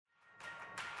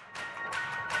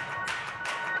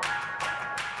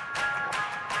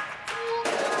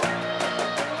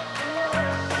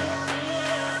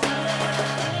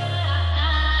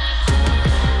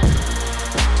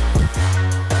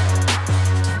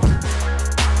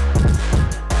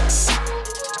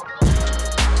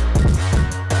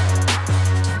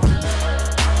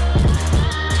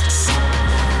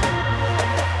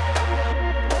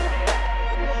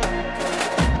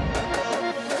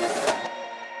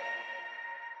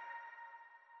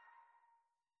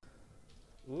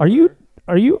Are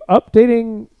you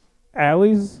updating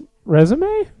Allie's resume?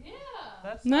 Yeah.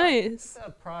 That's Nice.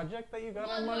 a project that you got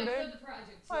on Monday?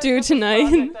 Do tonight.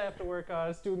 Project I have to work on.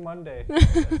 It's due Monday.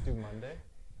 It's due Monday.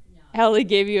 Allie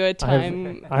gave you a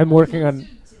time. I'm working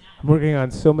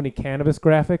on so many cannabis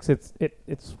graphics.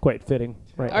 It's quite fitting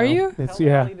right now. Are you? It's Tell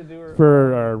yeah Allie to do her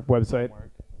for own our website.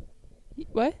 homework.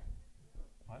 What?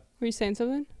 What? Were you saying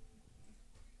something?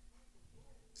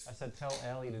 I said tell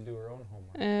Allie to do her own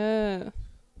homework.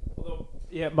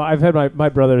 Yeah, I've had my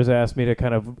brothers ask me to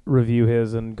kind of review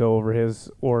his and go over his,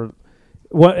 or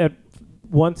what.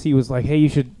 Once he was like, "Hey, you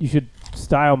should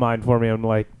style mine for me." I'm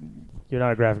like, "You're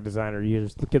not a graphic designer. You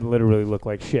just can literally look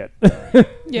like shit."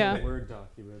 Yeah. Word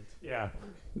document. Yeah,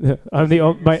 I'm the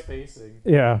only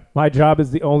my job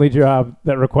is the only job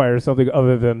that requires something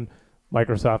other than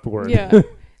Microsoft Word. Yeah.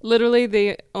 Literally,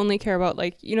 they only care about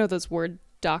those Word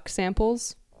doc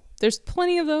samples. There's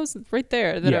plenty of those right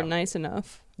there that are nice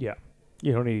enough. Yeah,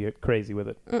 you don't need to get crazy with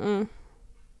it.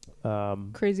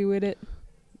 Crazy with it.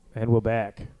 And we're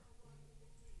back.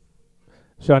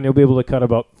 Shawn, you'll be able to cut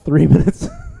about 3 minutes.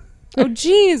 Oh,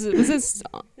 jeez. Was this...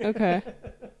 Okay.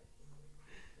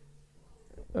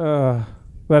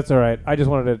 That's all right. I just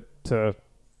wanted it to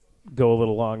go a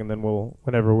little long, and then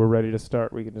whenever we're ready to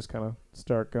start, we can just kind of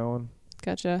start going.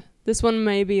 Gotcha. This one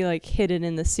may be hidden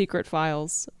in the secret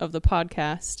files of the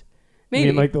podcast. Maybe.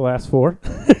 You mean like the last 4?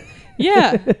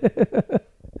 Yeah.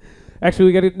 Actually,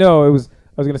 we got it. No, I was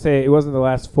going to say it wasn't the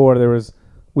last 4. There was...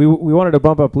 We wanted to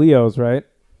bump up Leo's, right?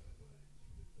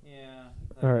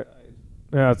 All right.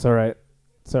 Yeah, it's all right.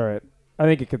 It's all right. I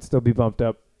think it could still be bumped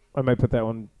up. I might put that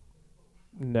one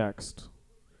next.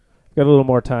 Got a little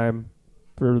more time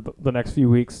for the next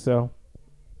few weeks, so.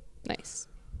 Nice.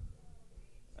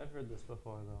 I've heard this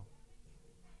before,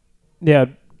 though.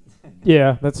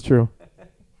 Yeah, that's true.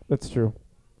 That's true.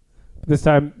 This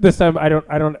time I don't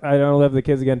have the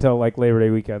kids again until Labor Day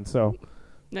weekend, so.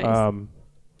 Nice.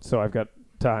 So I've got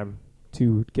time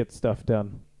to get stuff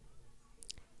done.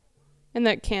 And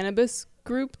that cannabis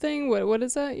group thing, what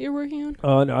is that you're working on?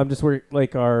 Oh no, I'm just we're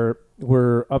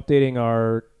updating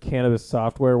our cannabis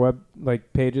software web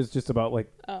pages just about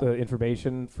the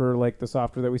information for the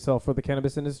software that we sell for the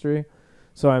cannabis industry.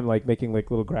 So I'm making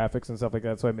little graphics and stuff like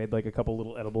that. So I made a couple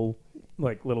little edible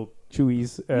little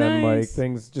chewies and Nice.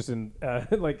 things just in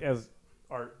as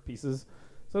art pieces.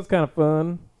 So it's kind of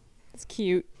fun. It's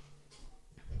cute.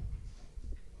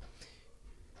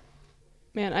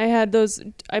 Man,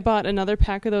 I bought another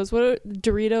pack of those. What are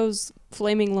Doritos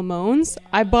Flaming Lemons?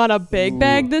 I bought a big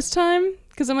bag this time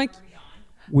because I'm like,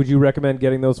 would you recommend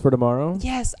getting those for tomorrow?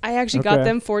 yes, I actually got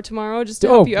them for tomorrow just to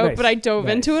Oh, help you out, nice. but I dove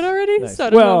Nice. into it already, Nice. so I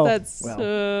don't know Well, if that's...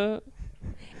 So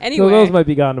Anyway, those might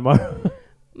be gone tomorrow.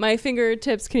 my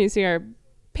fingertips, can you see, are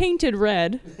painted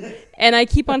red, and I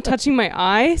keep on touching my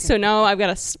eye, so now I've got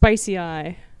a spicy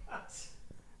eye.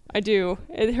 I do.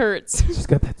 It hurts. She's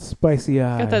got that spicy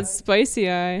eye. Got that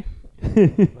spicy eye. Look at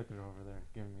her over there,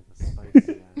 giving me the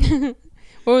spicy eye.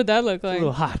 What would that look It's a like?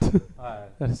 little hot.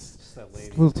 That is Just that lady.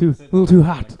 a little sitting too in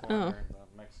hot. the corner Oh. of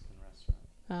the Mexican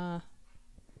restaurant.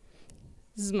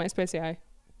 This is my spicy eye.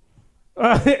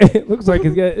 It looks like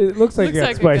it got Looks like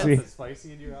it spicy. Is it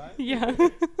spicy in your eye? Yeah.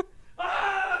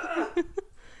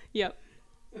 Yep.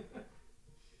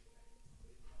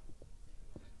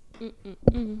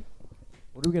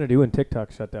 What are we gonna do when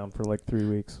TikTok shut down for 3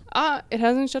 weeks? It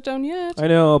hasn't shut down yet. I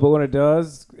know, but when it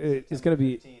does, it's gonna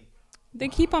be. They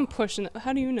keep on pushing it.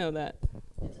 How do you know that?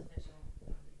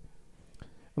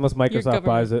 Unless Microsoft government.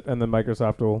 buys it, and then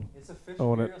Microsoft will It's official.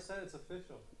 own it. Ariel said it's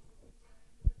official.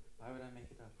 Why would I make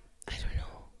it up? I don't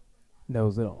know.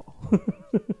 Knows it all. I saw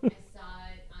it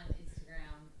on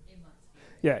Instagram. It must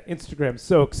be. Yeah, Instagram's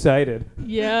so excited.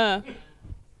 Yeah.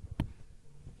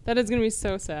 That is going to be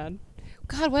so sad.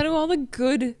 God, why do all the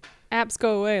good apps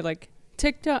go away? Like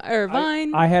TikTok or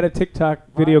Vine? I had a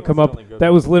TikTok video was come the up only good that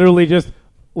one. was literally just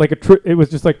it was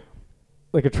just like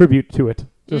a tribute to it.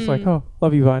 Just oh,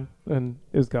 love you, Vine. And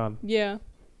it was gone. Yeah.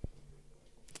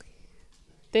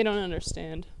 They don't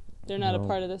understand. They're not No. a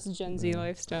part of this Gen Z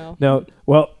lifestyle. No,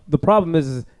 well, the problem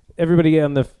is everybody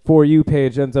on the For You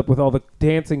page ends up with all the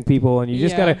dancing people, and you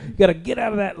just Yeah. gotta get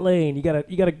out of that lane. You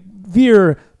gotta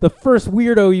veer the first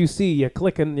weirdo you see. You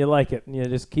click and you like it, and you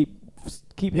just keep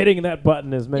hitting that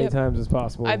button as many Yep. times as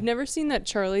possible. I've never seen that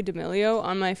Charlie D'Amelio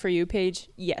on my For You page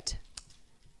yet.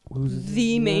 Who's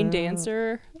The main that?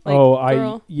 dancer. Oh,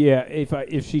 Girl.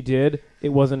 if she did, it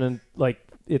wasn't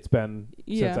it's been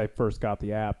Yeah. since I first got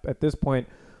the app. At this point,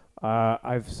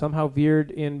 I've somehow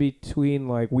veered in between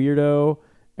weirdo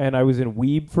and I was in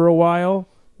Weeb for a while.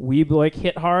 Weeb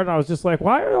hit hard, and I was just like,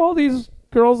 why are all these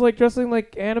girls like dressing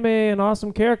like anime and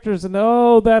awesome characters, and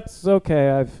that's okay.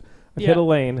 I've hit a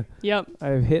lane. Yep.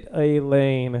 I've hit a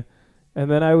lane. And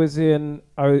then I was in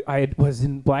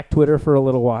Black Twitter for a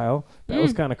little while. That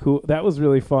was kind of cool. That was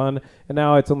really fun. And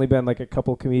now it's only been like a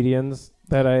couple comedians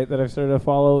that I've started to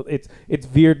follow. It's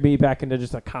veered me back into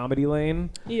just a comedy lane.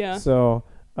 Yeah. So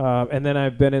and then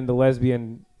I've been in the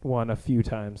lesbian one a few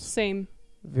times. Same.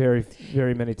 Very,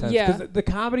 very many times. Yeah. Because the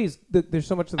comedies, there's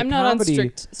so much of the I'm comedy. not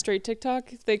on straight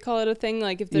TikTok. If they call it a thing.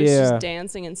 Like if there's just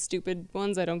dancing and stupid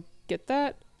ones, I don't get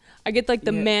that. I get like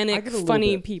the manic,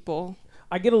 funny people.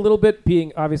 I get a little bit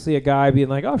being obviously a guy being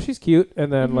like, oh, she's cute,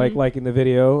 and then like liking the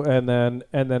video, and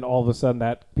then all of a sudden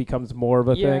that becomes more of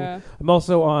a thing. I'm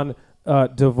also on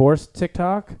divorce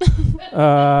TikTok.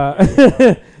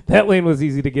 That lane was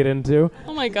easy to get into.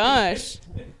 Oh my gosh!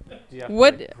 Do you have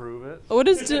What? to, like, prove it?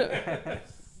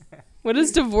 What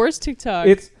is divorce TikTok?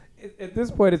 At this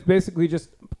point, it's basically just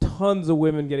tons of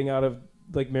women getting out of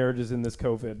like marriages in this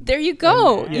COVID. There you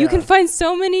go. You can find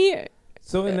so many.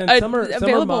 So and then some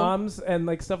are moms and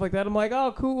like stuff like that. I'm like,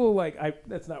 oh, cool. Like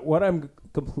that's not what I'm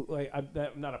completely. I'm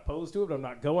not opposed to it, but I'm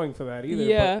not going for that either.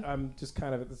 Yeah. But I'm just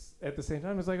kind of at the same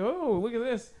time. It's like, oh, look at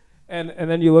this, and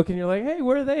then you look and you're like, hey,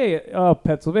 where are they? Oh,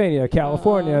 Pennsylvania,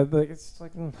 California. Like it's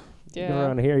like, you go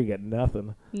around here, you get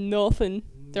nothing. Nothing.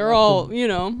 They're all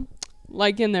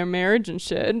like in their marriage and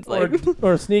shit. Like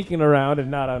or sneaking around and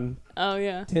not on. Oh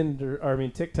yeah.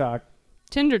 TikTok.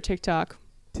 Tinder TikTok.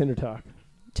 Tinder Talk.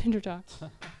 Tinder Talk.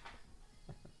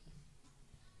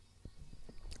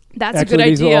 That's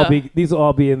Actually, a good idea. These will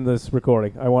all be in this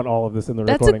recording. I want all of this in the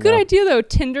recording. That's a good idea, though.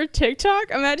 Tinder TikTok.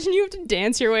 Imagine you have to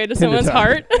dance your way to someone's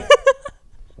heart.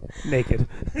 Naked.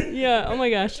 Yeah. Oh my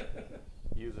gosh.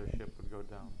 Usership would go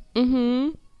down.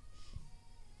 Mm-hmm.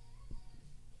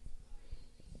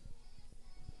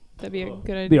 That'd be a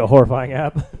good idea. Be a horrifying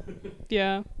app.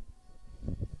 Yeah.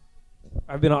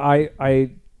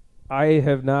 I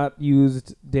have not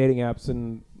used dating apps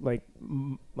in like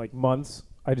months.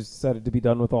 I just decided to be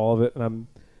done with all of it, and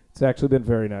it's actually been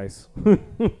very nice.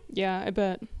 Yeah, I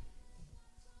bet.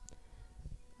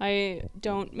 I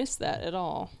don't miss that at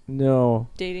all. No.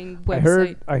 Dating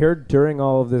website. I heard during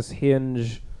all of this,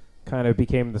 Hinge kind of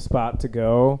became the spot to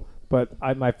go, but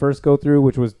my first go through,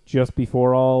 which was just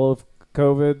before all of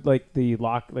COVID,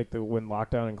 when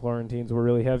lockdown and quarantines were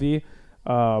really heavy.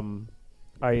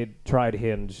 I had tried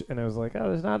Hinge, and I was like,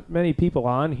 oh, there's not many people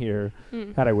on here.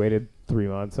 Had I waited 3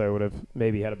 months, I would have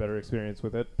maybe had a better experience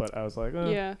with it. But I was like,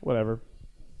 whatever.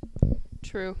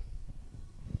 True.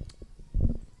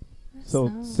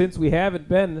 So since we haven't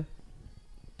been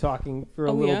talking for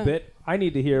a little bit, I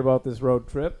need to hear about this road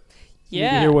trip. Yeah.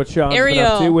 Need to hear what Shawn's Ariel. been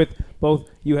up to with both.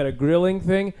 You had a grilling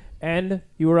thing, and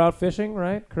you were out fishing,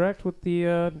 right? Correct? With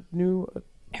the new,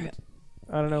 I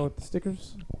don't know, with the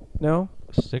stickers? No?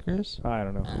 Stickers? I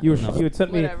don't know. You had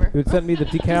sent me the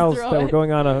decals Throw that were it.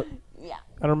 going on a. Yeah.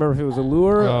 I don't remember if it was a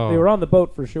lure. Oh. They were on the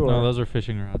boat for sure. No, those are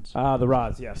fishing rods. The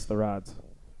rods. Yes, the rods.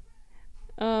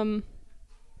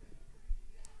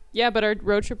 Yeah, but our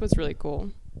road trip was really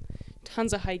cool.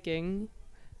 Tons of hiking.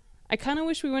 I kind of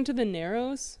wish we went to the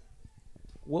Narrows.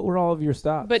 What were all of your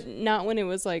stops? But not when it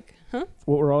was like, huh?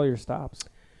 What were all your stops?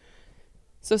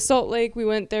 So Salt Lake, we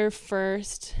went there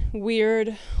first.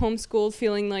 Weird, homeschooled,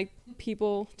 feeling like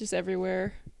people just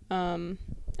everywhere. And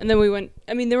then we went,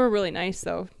 they were really nice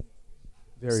though.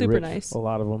 Very super rich, nice. A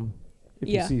lot of them. If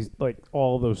Yeah. you see like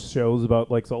all those shows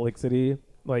about like Salt Lake City,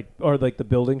 or like the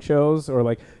building shows, or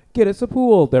like get us a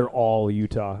pool, they're all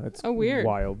Utah. It's weird.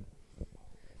 Wild.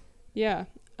 Yeah.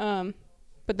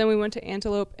 But then we went to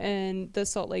Antelope and the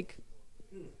Salt Lake.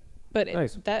 But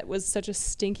Nice. that was such a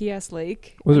stinky ass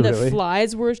lake. Was and it the really?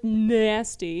 flies were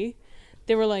nasty.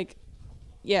 They were like,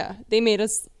 they made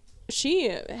us. She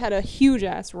had a huge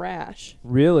ass rash.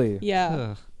 Really? Yeah.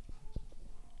 Ugh.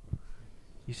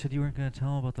 You said you weren't going to tell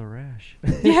him about the rash.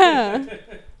 Yeah.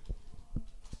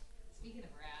 Speaking of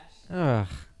rash, Ugh.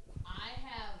 I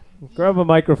have Grab a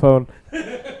microphone.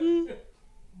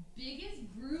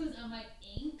 biggest bruise on my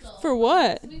ankle. For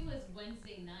what? Swimming was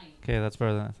Wednesday night. Okay, that's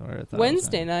better than I thought.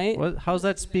 Wednesday night. What? How's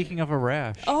that speaking of a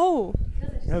rash? Oh.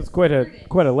 That was quite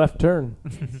a left turn.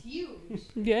 It's huge.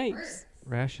 Yikes. Hurts.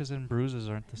 Rashes and bruises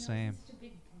aren't the No, same. it's such a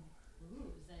big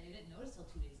bruise that I didn't notice till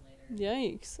 2 days later.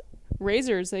 Yikes.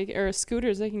 Razors, or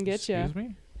scooters, they can get you. Excuse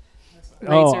me?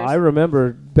 Oh, I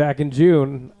remember back in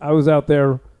June, I was out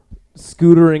there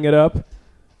scootering it up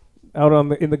out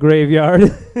in the graveyard,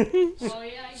 Oh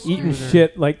yeah, eating Scooter.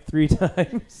 shit like 3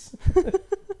 times.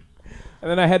 And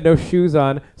then I had no shoes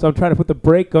on, so I'm trying to put the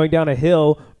brake going down a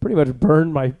hill, pretty much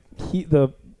burned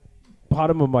the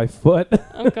bottom of my foot.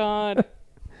 Oh, God.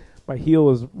 My heel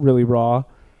was really raw.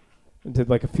 and did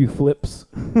like a few flips.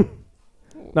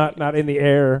 Not in the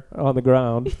air, on the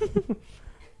ground.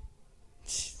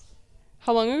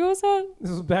 How long ago was that?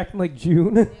 This was back in like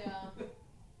June. Yeah.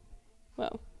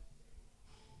 Wow.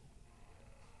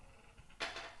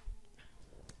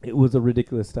 It was a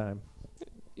ridiculous time.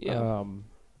 Yeah.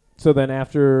 So then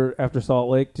after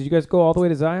Salt Lake, did you guys go all the way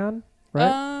to Zion?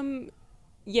 Right.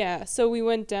 Yeah. So we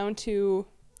went down to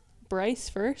Bryce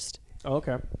first. Oh,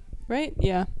 okay. Right.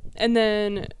 Yeah. And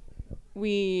then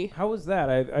How was that?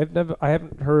 I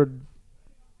haven't heard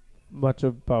much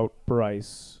about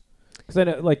Bryce. Because I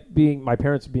know, like, my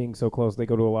parents being so close, they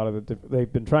go to a lot of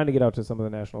they've been trying to get out to some of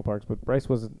the national parks, but Bryce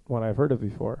wasn't one I've heard of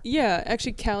before. Yeah,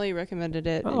 actually, Callie recommended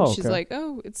it. Oh, and she's okay. like,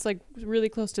 oh, it's like really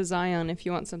close to Zion if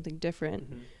you want something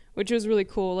different, which was really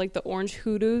cool. Like the orange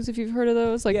hoodoos, if you've heard of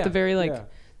those, like the very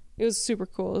it was super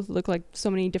cool. It looked like so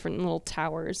many different little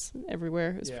towers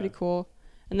everywhere. It was pretty cool.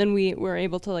 And then we were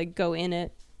able to like go in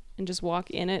it and just walk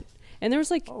in it. And there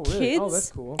was like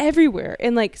kids everywhere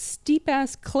and like steep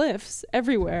ass cliffs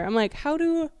everywhere. I'm like,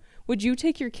 would you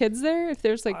take your kids there if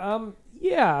there's like?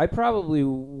 Yeah, I probably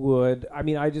would. I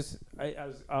mean,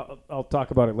 I'll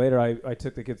talk about it later. I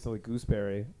took the kids to like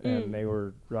Gooseberry and they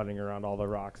were running around all the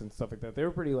rocks and stuff like that. They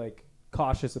were pretty like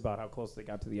cautious about how close they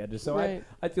got to the edges. So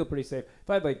I'd feel pretty safe. If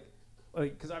I'd like,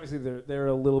 because obviously they're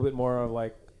a little bit more of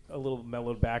like a little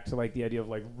mellowed back to like the idea of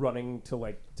like running to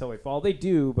like till they fall. They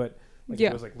do, but. Like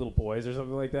if it was like little boys or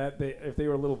something like that. If they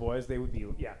were little boys, they would be,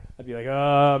 I'd be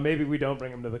like, maybe we don't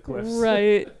bring them to the cliffs.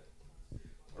 Right.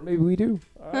 Or maybe we do.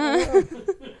 If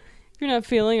you're not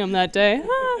feeling them that day,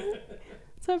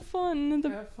 let's have fun.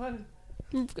 Have fun.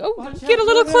 Oh, get a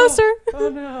little closer. Oh,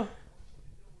 no.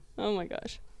 Oh, my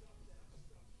gosh.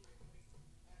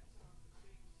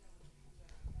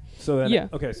 So then,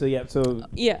 after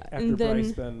and then,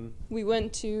 Bryce, then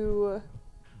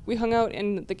we hung out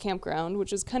in the campground,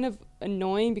 which is kind of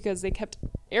annoying because they kept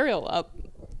Ariel up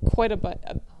quite a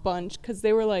bunch because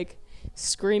they were like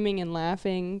screaming and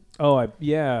laughing. Oh, I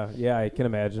can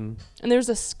imagine. And there's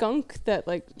a skunk that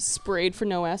like sprayed for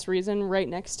no ass reason right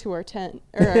next to our tent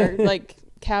or our like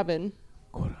cabin.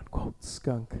 Quote unquote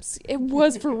skunk. It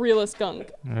was for real a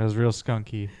skunk. It was real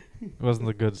skunky. It wasn't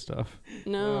the good stuff.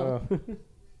 No.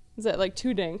 Is that like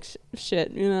too dank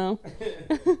shit, you know?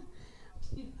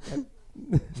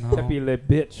 No. Pepe le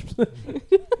bitch.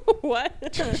 What?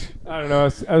 I don't know.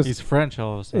 I was He's French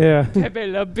all of a sudden. Yeah. Pepe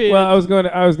le bitch. Well, I was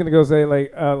gonna go say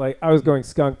like I was going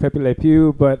skunk Pepe le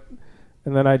pew,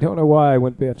 and then I don't know why I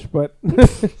went bitch, but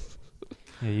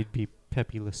Yeah, you'd be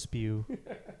Pepe le spew.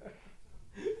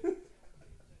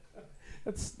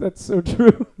 That's so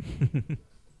true.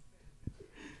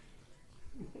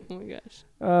 Oh my gosh.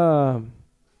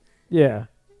 Yeah.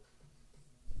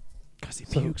 Because he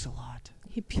pukes a lot.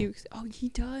 He pukes. Oh, he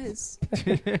does.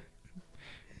 It's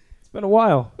been a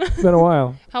while.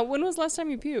 When was the last time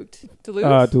you puked?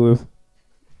 Duluth? Duluth.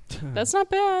 That's not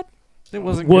bad. It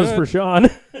wasn't Was good. for Shawn.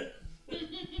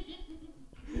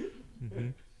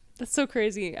 That's so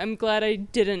crazy. I'm glad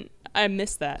I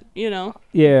missed that, you know?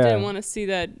 Yeah. Didn't want to see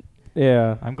that.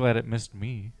 Yeah. I'm glad it missed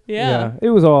me. Yeah. It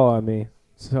was all on me.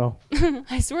 So.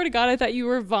 I swear to God, I thought you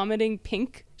were vomiting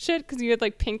pink shit because you had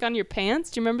like pink on your pants.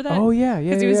 Do you remember that? Oh, yeah.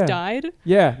 Because he was dyed?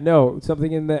 Yeah. No,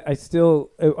 something in that. I still.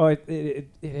 It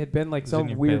had been like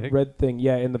some weird bag? red thing.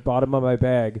 Yeah, in the bottom of my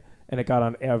bag. And it got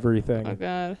on everything. Oh,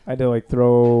 God. I had to like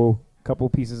throw a couple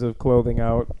pieces of clothing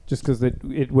out just because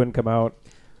it wouldn't come out.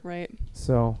 Right.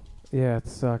 So, yeah, it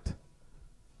sucked.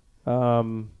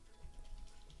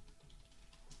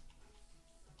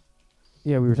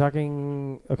 Yeah, we were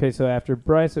talking. Okay, so after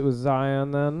Bryce, it was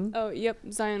Zion then. Oh, yep.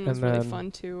 Zion was really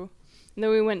fun too. And then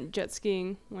we went jet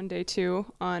skiing one day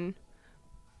too on.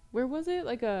 Where was it?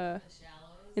 Like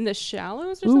in the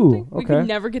Shallows or something? Okay. We could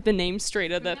never get the name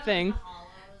straight of that thing.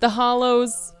 The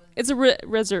Hollows. It's a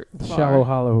reservoir. Shallow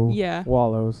Hollow. Yeah.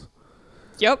 Wallows.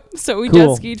 Yep. So we Cool.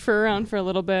 jet skied around for a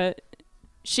little bit.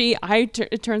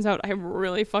 It turns out I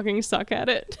really fucking suck at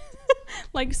it.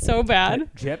 Like so bad.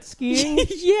 Jet skiing?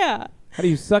 Yeah. How do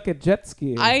you suck at jet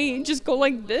skiing? I just go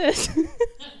like this.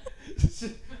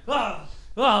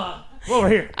 Over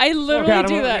here. I literally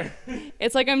do that.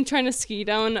 It's like I'm trying to ski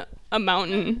down a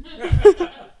mountain.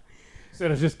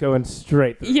 Instead of just going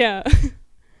straight through. Yeah.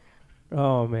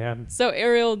 Oh, man. So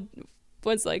Ariel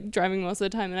was like driving most of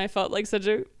the time, and I felt like such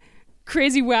a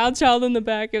crazy wild child in the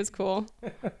back. It was cool.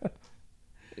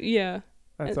 Yeah.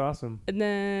 That's awesome. And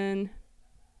then,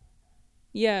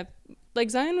 yeah, like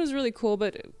Zion was really cool,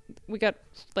 but we got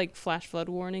like flash flood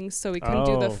warnings, so we couldn't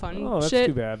do the fun shit. Oh, that's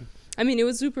too bad. I mean, it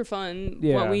was super fun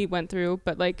what we went through,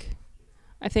 but like,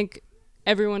 I think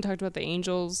everyone talked about the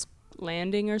Angels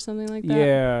landing or something like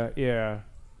that. Yeah.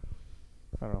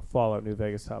 I don't know, Fallout New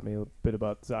Vegas taught me a bit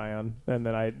about Zion, and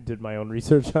then I did my own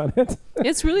research on it.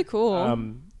 It's really cool.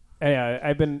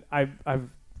 Yeah, I've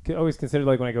always considered,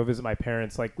 like, when I go visit my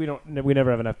parents, like, we never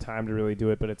have enough time to really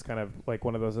do it, but it's kind of like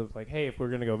one of those of like, hey, if we're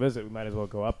gonna go visit, we might as well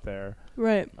go up there.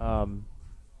 Right. And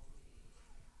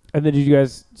then did you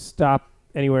guys stop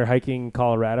anywhere hiking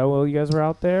Colorado while you guys were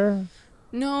out there?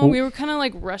 No, we were kind of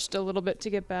like rushed a little bit to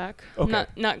get back. Okay.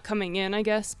 Not coming in, I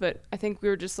guess, but I think we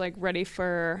were just like ready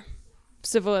for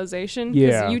civilization.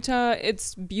 Yeah. 'Cause Utah,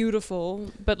 it's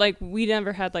beautiful, but like we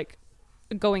never had like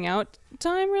a going out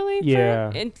time really.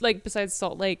 Yeah. And like besides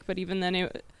Salt Lake, but even then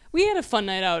we had a fun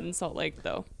night out in Salt Lake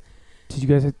though. Did you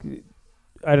guys?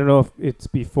 I don't know if it's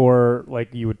before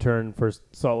like you would turn for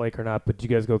Salt Lake or not, but did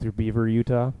you guys go through Beaver,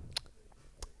 Utah?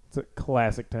 It's a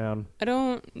classic town. I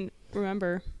don't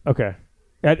remember. Okay.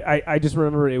 I just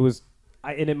remember it was,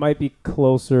 and it might be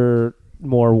closer,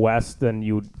 more west than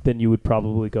you would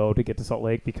probably go to get to Salt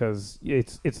Lake, because I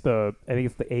think it's the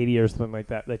 80 or something like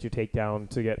that you take down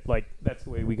to get, like, that's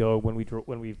the way we go when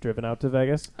we've driven out to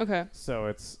Vegas. Okay. So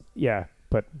it's, yeah,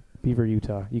 but Beaver,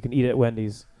 Utah, you can eat at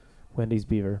Wendy's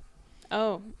Beaver.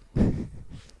 Oh.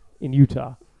 In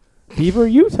Utah. Beaver,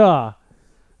 Utah.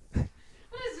 What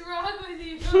is wrong with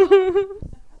you?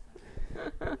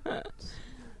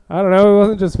 I don't know. It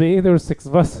wasn't just me. There were 6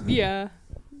 of us. Yeah.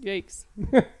 Yikes.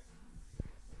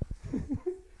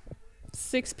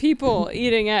 6 people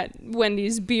eating at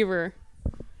Wendy's Beaver.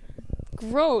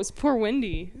 Gross. Poor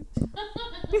Wendy.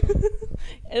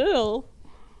 Ew.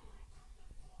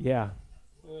 Yeah.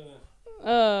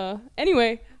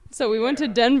 Anyway, so we went to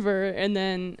Denver and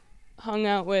then hung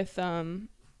out with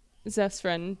Zeph's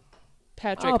friend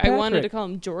Patrick. Oh, I wanted Patrick. to call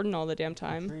him Jordan all the damn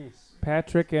time.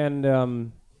 Patrick and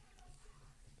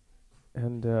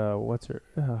what's her?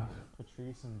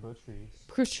 Patrice and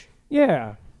Buttrice.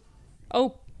 Yeah.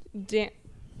 Oh,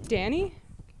 Danny?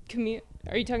 Camille?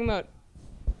 Are you talking about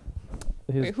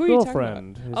His Wait, who are you talking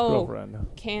girlfriend. about? His Oh. girlfriend.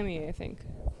 Cammy, I think.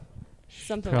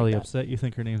 Something Probably like upset you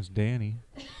think her name's Danny.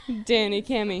 that. Danny,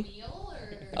 Cammy. Camille, or?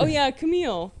 Oh yeah,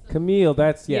 Camille. Camille,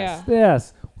 that's yes. Yeah.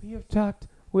 Yes. We have talked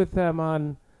with them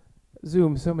on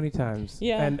Zoom so many times.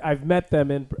 Yeah. And I've met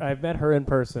her in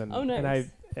person. Oh, nice.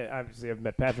 And I've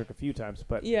met Patrick a few times,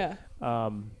 but Yeah. yeah.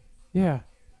 Yeah.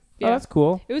 Oh, that's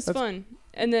cool. It was That's- fun.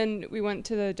 And then we went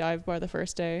to the dive bar the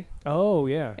first day. Oh,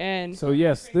 yeah. And So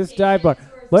yes, this dive bar.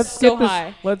 Let's So get this.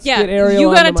 high. Let's Yeah, get Ariel you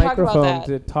on gotta the talk about microphone that.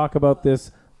 to talk about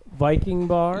this Viking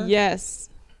bar. yes.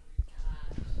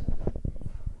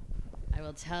 I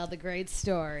will tell the great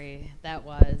story that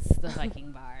was the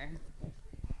Viking bar.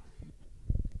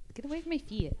 Get away from my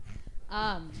feet.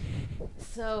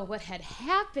 So what had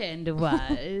happened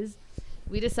was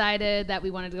we decided that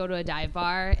we wanted to go to a dive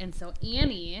bar, and so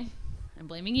Annie, I'm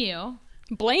blaming you.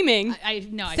 Blaming. I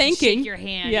no, I Thanking. just shake your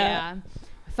hand. Yeah. Yeah.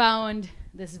 Found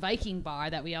this Viking bar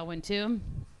that we all went to,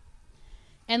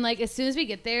 and like as soon as we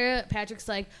get there, Patrick's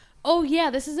like, "Oh yeah,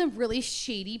 this is a really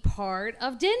shady part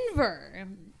of Denver."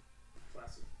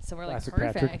 So we're like, Classic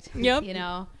perfect. Patrick. Yep. You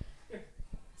know.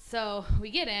 So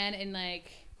we get in, and like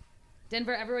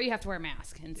Denver, everywhere you have to wear a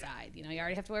mask inside. You know, you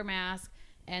already have to wear a mask.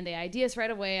 And they ID us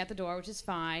right away at the door, which is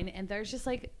fine. And there's just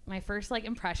like my first like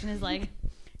impression is like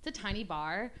it's a tiny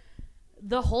bar.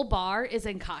 The whole bar is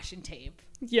in caution tape.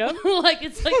 Yep. Like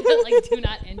it's like the like do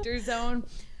not enter zone.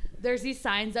 There's these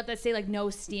signs up that say like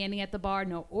no standing at the bar,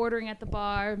 no ordering at the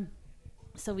bar.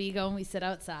 So we go and we sit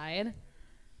outside.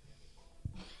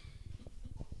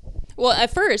 Well,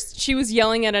 at first, she was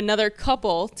yelling at another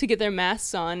couple to get their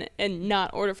masks on and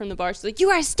not order from the bar. She's like, "You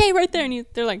gotta stay right there." And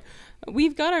they're like,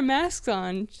 "We've got our masks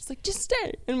on." She's like, "Just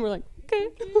stay." And we're like, "Okay."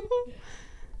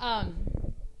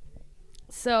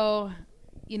 So,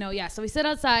 you know, yeah, so we sit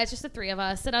outside. It's just the 3 of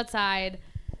us. Sit outside.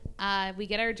 We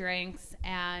get our drinks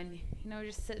and, you know,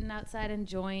 just sitting outside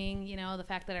enjoying, you know, the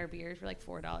fact that our beers were like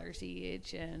 $4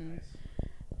 each. And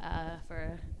for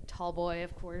a tall boy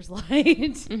of Coors Light.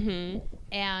 Mm-hmm.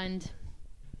 And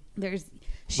there's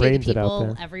shady Rains it out people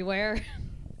there. everywhere.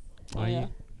 Oh, yeah.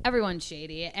 Everyone's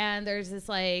shady. And there's this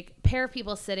like pair of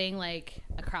people sitting like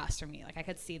across from me. Like I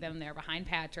could see them there behind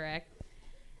Patrick.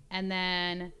 And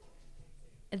then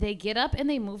they get up and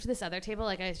they move to this other table.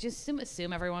 Like I just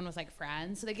assume everyone was like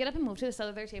friends. So they get up and move to this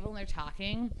other table and they're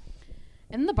talking.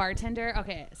 And the bartender,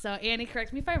 okay, so Annie,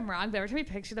 correct me if I'm wrong, but every time I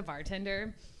picture the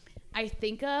bartender, I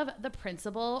think of the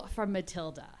principal from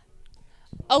Matilda.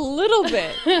 A little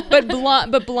bit, but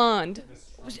blonde.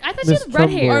 I thought she Miss had red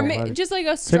hair. Or Trumbull. just like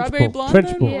a strawberry blonde.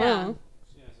 Principal. then? Yeah. Wow.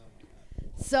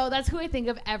 So that's who I think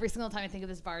of every single time I think of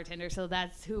this bartender. So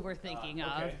that's who we're thinking of.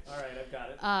 All right, I've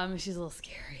got it. She's a little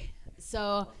scary.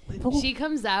 So she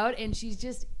comes out and she's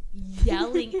just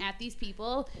yelling at these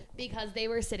people because they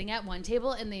were sitting at one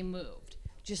table and they moved,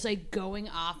 just like going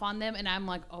off on them. And I'm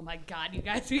like, oh my God, you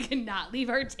guys, we cannot leave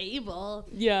our table.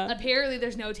 Yeah. Apparently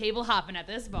there's no table hopping at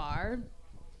this bar.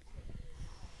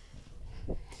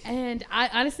 And I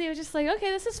honestly was just like, okay,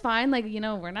 this is fine. Like,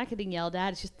 we're not getting yelled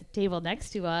at. It's just the table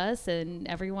next to us and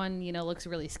everyone, looks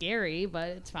really scary, but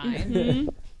it's fine.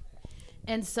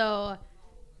 And so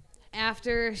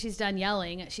after she's done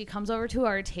yelling, she comes over to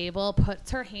our table,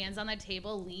 puts her hands on the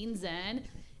table, leans in,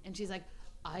 and she's like,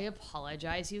 I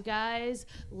apologize, you guys.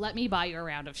 Let me buy you a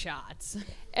round of shots.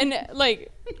 And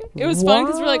like, it was fun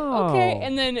because we're like, okay.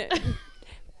 And then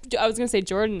I was going to say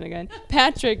Jordan again.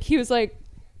 Patrick, he was like,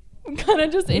 kind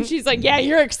of just, and she's like, yeah,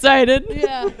 you're excited.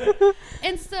 Yeah.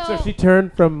 And so she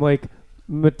turned from like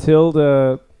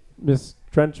Matilda, Miss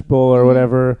Trenchbull or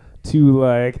whatever to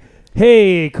like,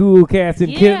 hey, cool cats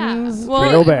and kittens.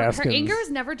 Well, her anger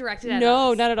was never directed at us.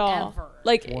 No, not at all. Ever.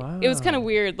 Like, it was kind of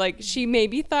weird. Like, she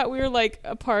maybe thought we were like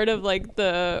a part of like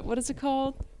the, what is it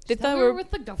called? They thought we were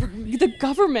with the government. The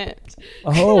government.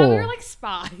 Oh. They thought we were like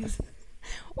spies.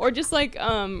 Or just like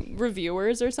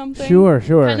reviewers or something. Sure.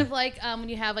 Kind of like when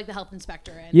you have like the health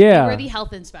inspector in. Yeah. We're the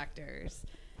health inspectors.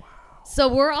 Wow. So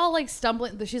we're all like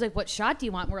stumbling. She's like, what shot do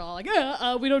you want? We're all like,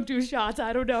 we don't do shots.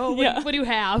 I don't know. What do you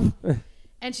have?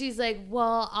 And she's like,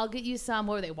 well, I'll get you some,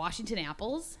 what were they, Washington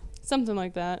apples? Something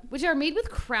like that. Which are made with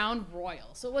Crown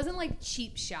Royal. So it wasn't like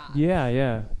cheap shots.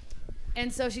 Yeah.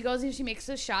 And so she goes and she makes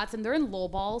those shots, and they're in low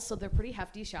balls, so they're pretty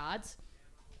hefty shots.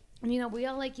 And, we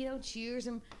all like, cheers,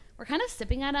 and we're kind of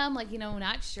sipping at them, like,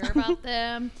 not sure about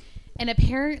them. And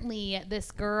apparently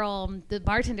this girl, the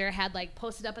bartender, had like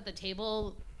posted up at the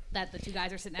table that the two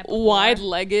guys are sitting at before.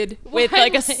 Wide-legged with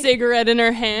like a cigarette in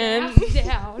her hand.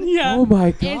 Down. Yeah. Oh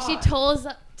my God. And she tells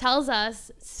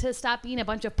us to stop being a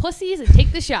bunch of pussies and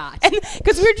take the shot. And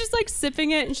because we were just like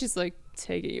sipping it, and she's like,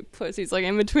 take it, you pussies, like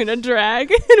in between a drag.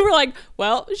 And we're like,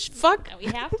 well, fuck. We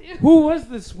have to. Who was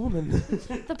this woman?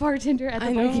 The bartender at the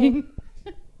I know. Viking.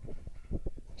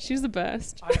 She's the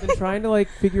best. I've been trying to like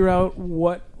figure out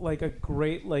what like a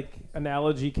great like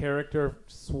analogy character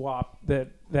swap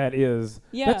that is.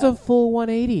 Yeah. That's a full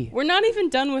 180. We're not even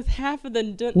done with half of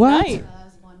the What? night. That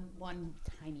was one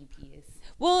tiny piece.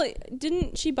 Well,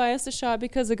 didn't she buy us a shot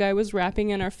because the guy was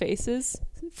rapping in our faces?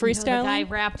 Freestyling? No, the guy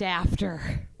rapped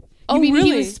after. Oh, you mean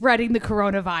really? he was spreading the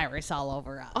coronavirus all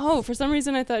over us? Oh, for some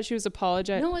reason I thought she was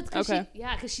apologizing. No, it's because okay.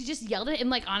 because she just yelled it. And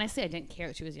like, honestly, I didn't care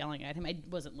that she was yelling at him. I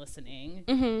wasn't listening.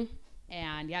 Mm-hmm.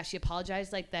 And yeah, she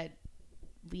apologized like that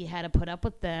we had to put up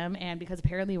with them, and because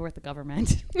apparently we're with the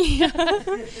government. Yeah.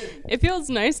 It feels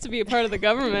nice to be a part of the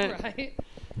government. Right.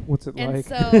 What's it And like?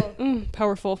 so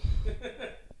powerful.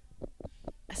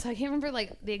 So I can't remember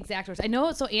like the exact words. I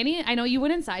know. So Annie, I know you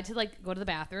went inside to like go to the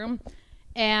bathroom,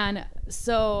 and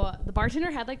so the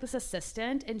bartender had like this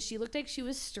assistant, and she looked like she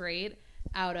was straight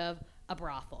out of a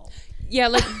brothel. Yeah,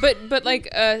 like but like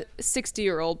a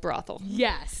 60-year-old brothel.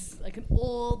 Yes, like an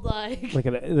old like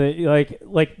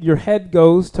like your head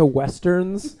goes to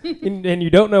westerns and you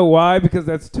don't know why, because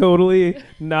that's totally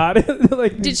not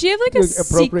like. Did she have like a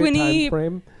sequiny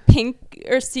pink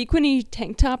or sequiny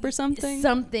tank top or something?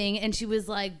 Something, and she was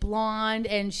like blonde,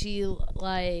 and she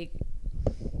like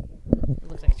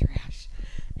looked like trash.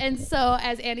 And so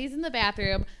as Annie's in the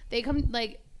bathroom, they come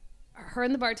like. Her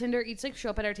and the bartender each like show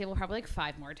up at our table probably like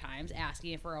 5 more times,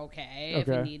 asking if we're okay, if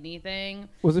we need anything.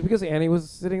 Was it because Annie was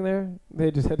sitting there? They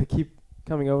just had to keep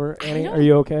coming over. Annie, are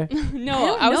you okay?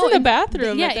 No, I was in the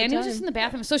bathroom. Yeah, Annie was just in the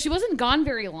bathroom, so she wasn't gone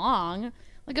very long.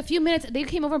 Like a few minutes. They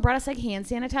came over and brought us like hand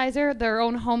sanitizer, their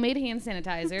own homemade hand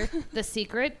sanitizer, the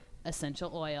secret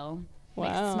essential oil. Wow,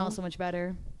 makes it smell so much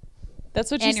better. That's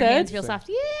what and you your said. Hands feel soft.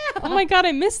 Yeah. Oh my God,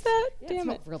 I missed that. Yeah, Damn it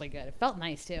smelled really good. It felt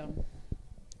nice too.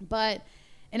 But.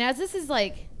 And as this is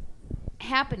like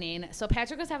happening, so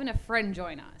Patrick was having a friend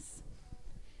join us.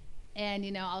 And,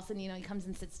 all of a sudden, he comes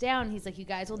and sits down. And he's like, you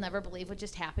guys will never believe what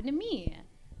just happened to me.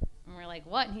 And we're like,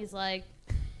 what? And he's like,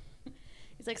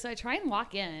 so I try and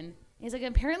walk in. He's like,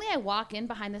 apparently I walk in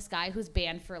behind this guy who's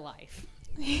banned for life.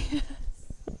 Yes.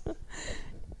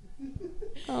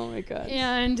 Oh my God.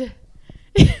 And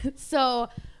so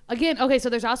again, okay, so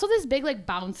there's also this big like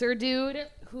bouncer dude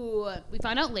who we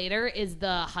found out later is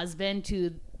the husband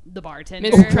to the bartender.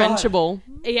 Mr. Crunchable.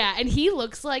 Yeah, and he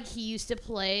looks like he used to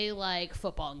play like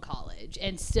football in college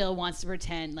and still wants to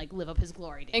pretend like live up his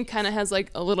glory days. And kind of has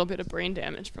like a little bit of brain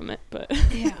damage from it, but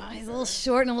yeah, he's a little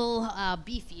short and a little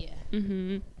beefy.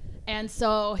 Mm-hmm. And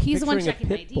so he's the one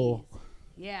checking IDs. Bull.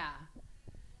 Yeah.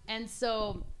 And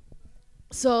so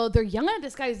they're yelling at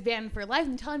this guy who's banned for life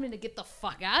and telling him to get the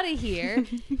fuck out of here.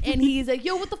 And he's like,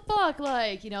 yo, what the fuck?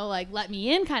 Like, like, let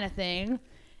me in kind of thing.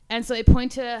 And so they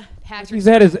point to Patrick's. He's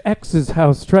at his ex's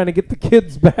house trying to get the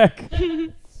kids back.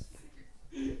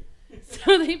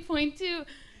 So they point to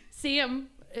Sam,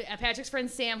 Patrick's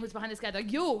friend Sam, who's behind this guy. They're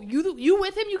like, yo, you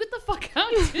with him? You get the fuck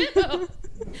out too.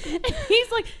 And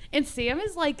he's like, and Sam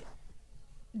is like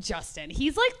Justin.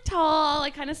 He's like tall,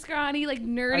 like kind of scrawny, like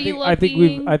nerdy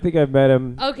looking. I think I've met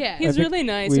him. Okay. He's really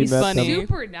nice. He's funny.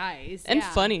 Super nice. And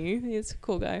funny. He's a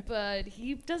cool guy. But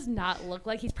he does not look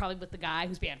like he's probably with the guy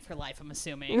who's banned for life, I'm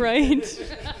assuming. Right.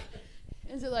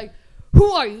 And so like, who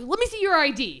are you? Let me see your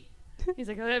ID. He's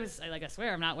like, I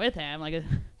swear I'm not with him. Like,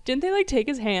 didn't they like take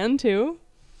his hand too?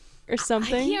 Or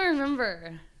something? I can't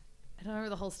remember. I don't remember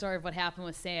the whole story of what happened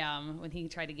with Sam when he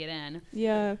tried to get in.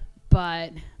 Yeah.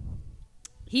 But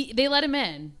they let him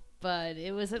in, but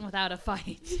it wasn't without a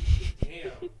fight.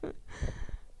 Damn.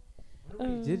 What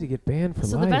did he did to get banned for life?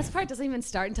 So the best part doesn't even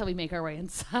start until we make our way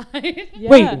inside. Yeah.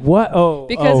 Wait, what? Oh,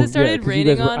 because it started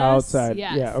raining on us. Outside.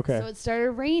 Yes. Yeah, okay. So it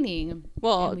started raining.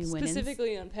 Well,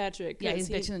 specifically on Patrick. Yeah, he's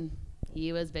bitching.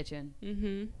 He was bitching.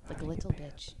 Mm-hmm. Like a little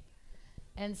bitch.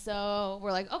 And so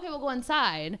we're like, okay, we'll go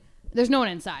inside. There's no one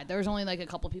inside. There was only like a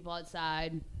couple people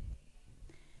outside.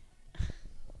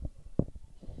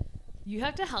 You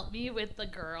have to help me with the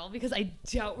girl because I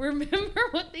don't remember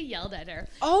what they yelled at her.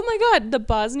 Oh my God, the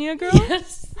Bosnia girl?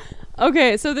 Yes.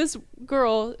 Okay, so this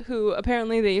girl who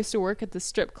apparently they used to work at the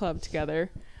strip club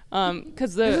together.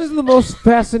 This is the most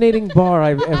fascinating bar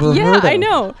I've ever heard of. Yeah, I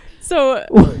know. So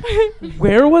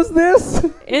where was this?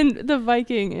 In the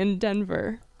Viking in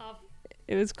Denver.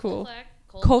 It was cool.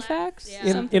 Colfax?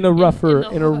 Yeah. In a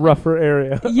rougher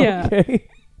area. Yeah. Okay.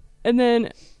 And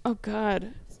then, oh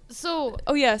God. So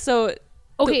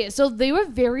they were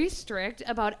very strict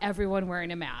about everyone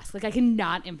wearing a mask. Like, I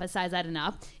cannot emphasize that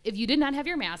enough. If you did not have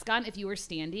your mask on, if you were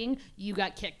standing, you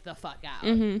got kicked the fuck out.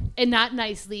 Mm-hmm. And not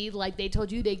nicely, like they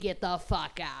told you, they get the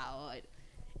fuck out.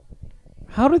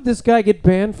 How did this guy get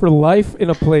banned for life in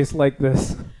a place like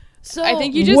this? So I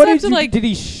think you just have to like. Did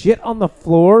he shit on the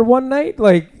floor one night?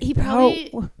 Like he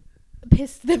probably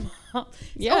pissed them off.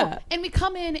 Yeah. Oh, and we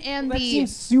come in and that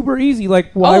seems super easy.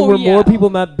 Like, why were more people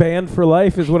not banned for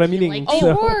life? Is what I'm meaning. Like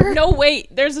they were. No,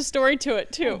 wait. There's a story to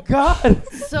it too. Oh, God.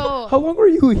 So how long were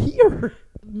you here?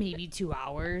 Maybe 2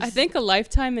 hours. I think a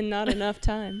lifetime and not enough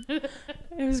time. It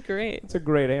was great. It's a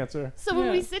great answer. So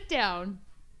when we sit down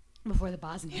before the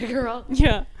Bosnia girl,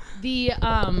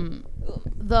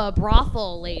 the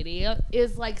brothel lady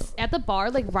is like at the bar,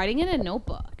 like writing in a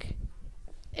notebook,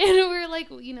 and we're like,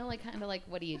 kind of like,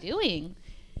 what are you doing?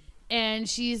 And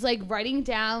she's like writing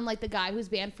down like the guy who's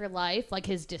banned for life, like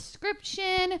his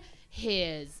description,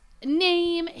 his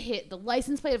name, the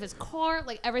license plate of his car,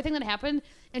 like everything that happened.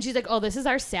 And she's like, oh, this is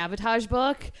our sabotage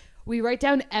book. We write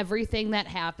down everything that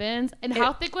happens. And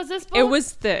how thick was this book? It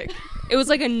was thick. It was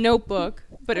like a notebook,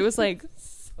 but it was like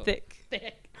thick.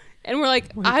 And we're like,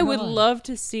 I would love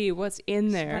to see what's in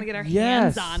there. We're trying to get our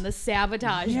hands on the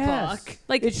sabotage book.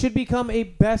 Like, it should become a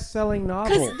best-selling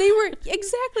novel.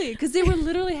 Because they were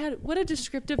literally what a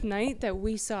descriptive night that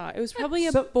we saw. It was probably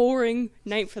a boring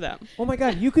night for them. Oh my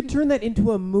God, you could turn that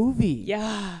into a movie.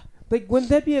 Yeah. Like, wouldn't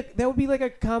that be that would be like a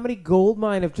comedy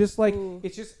goldmine of just like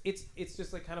it's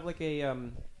just like kind of like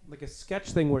a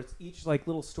sketch thing where it's each like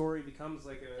little story becomes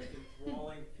like a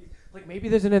enthralling. Like, maybe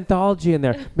there's an anthology in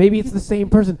there. Maybe it's the same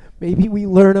person. Maybe we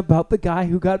learn about the guy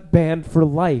who got banned for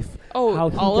life. Oh, how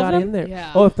he all got of them? in there.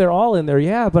 Yeah. Oh, if they're all in there,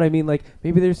 yeah. But I mean, like,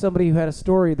 maybe there's somebody who had a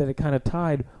story that it kind of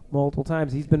tied multiple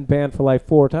times. He's been banned for life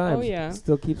 4 times. Oh, yeah.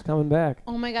 Still keeps coming back.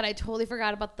 Oh my God, I totally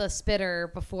forgot about the spitter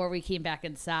before we came back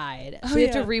inside. So Oh, we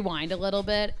have to rewind a little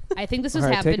bit. I think this was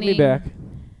Take happening me back.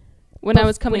 When I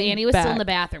was coming when Annie was back. still in the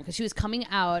bathroom because she was coming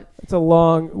out. It's a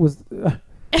long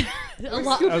a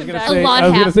lot. I was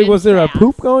gonna say, was there a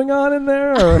poop going on in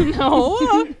there? Or?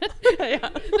 No. There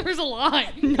was a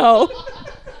line. No.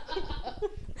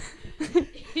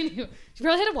 She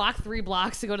probably had to walk 3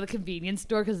 blocks to go to the convenience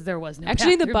store because there was no.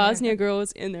 Actually, the bathroom Bosnia there. girl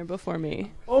was in there before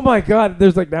me. Oh my God!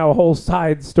 There's like now a whole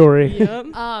side story. Yep.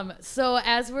 So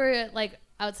as we're like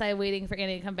outside waiting for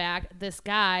Annie to come back, this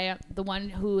guy, the one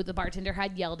who the bartender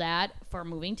had yelled at for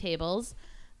moving tables,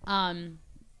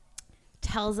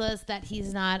 tells us that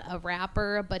he's not a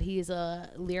rapper, but he's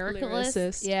a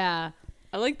lyricist. Yeah.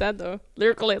 I like that though.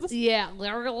 Lyricalist. Yeah,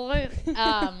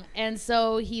 lyricalist. And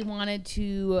so he wanted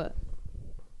to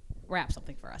rap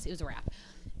something for us. It was a rap.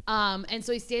 And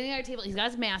so he's standing at our table. He's got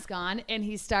his mask on, and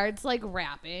he starts like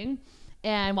rapping.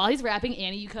 And while he's rapping,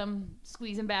 Annie, you come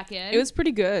squeezing back in. It was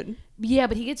pretty good. Yeah,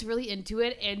 but he gets really into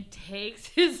it and takes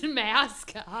his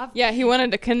mask off. Yeah, he wanted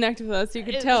to connect with us. You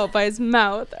could tell by his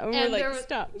mouth. And we're like,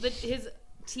 stop. His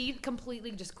teeth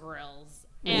completely just grills.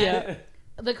 And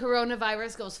The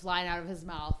coronavirus goes flying out of his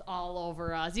mouth all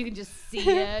over us. You can just see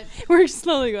it. We're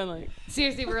slowly going like...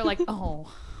 Seriously, we were like,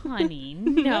 oh, honey,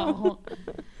 no.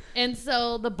 And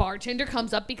so the bartender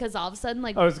comes up because all of a sudden,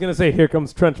 like... I was going to say, here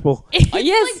comes Trenchbull.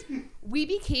 Yes. Like, we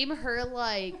became her,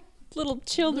 like... Little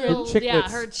children. Yeah,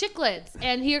 her chicklets.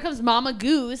 And here comes Mama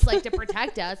Goose, like, to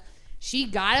protect us. She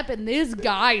got up in this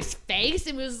guy's face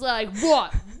and was like,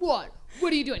 what?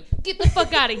 What are you doing? Get the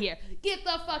fuck out of here. Get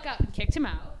the fuck out. And kicked him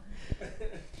out.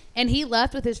 And he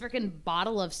left with his freaking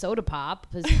bottle of soda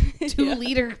pop, his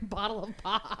 2-liter bottle of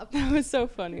pop. That was so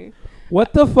funny.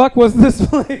 What the fuck was this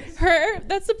place?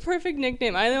 That's a perfect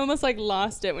nickname. I almost like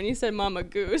lost it when you said Mama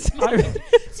Goose.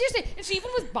 Seriously, and she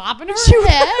even was bobbing her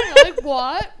head. Like,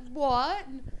 what?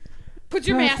 Put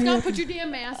your mask on. Put your damn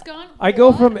mask on. I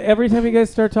go from every time you guys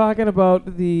start talking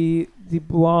about the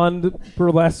blonde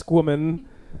burlesque woman,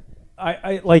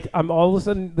 I'm all of a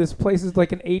sudden, this place is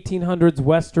like an 1800s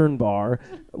Western bar,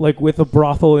 like with a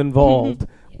brothel involved.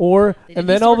 And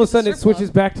then all of a sudden it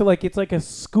switches back to like, it's like a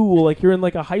school, like you're in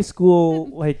like a high school,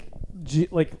 like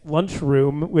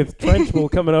lunchroom with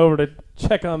Trenchbull coming over to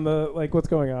check on the, like, what's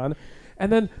going on.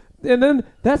 And then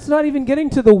that's not even getting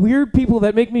to the weird people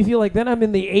that make me feel like then I'm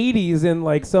in the 80s in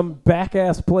like some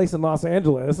back-ass place in Los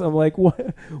Angeles. I'm like,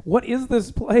 what is this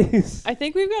place? I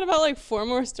think we've got about like 4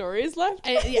 more stories left.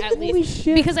 Yeah, at least. Holy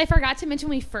shit. Because I forgot to mention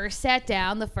when we first sat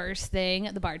down, the first thing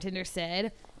the bartender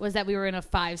said was that we were in a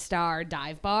 5-star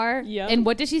dive bar. Yeah. And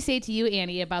what did she say to you,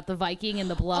 Annie, about the Viking and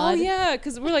the blood? Oh, yeah,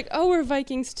 because we're like, oh, we're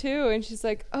Vikings too. And she's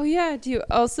like, oh, yeah, do you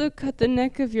also cut the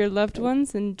neck of your loved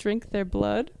ones and drink their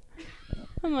blood?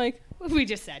 I'm like, we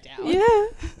just sat down. Yeah.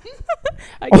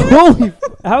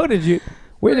 How did you?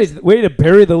 Way to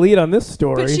bury the lead on this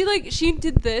story. But she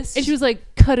did this, and she was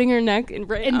like cutting her neck and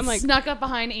I'm like snuck up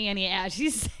behind Annie as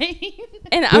she's saying.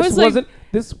 And I was like,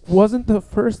 this wasn't the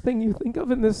first thing you think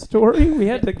of in this story. We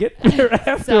had to get there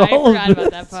after so all of this. I forgot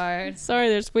about that part. Sorry,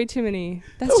 there's way too many.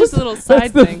 That's just a little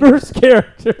side thing. That's the first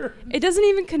character. It doesn't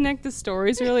even connect the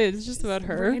stories really. It's just about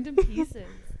her. Random pieces.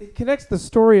 It connects the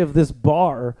story of this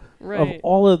bar of Right.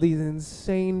 all of these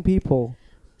insane people.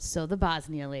 So the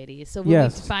Bosnia lady. So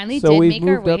Yes. we finally So did we've make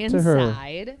our moved way up to her.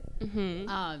 inside. Mm-hmm.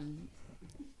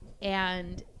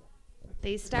 And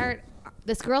this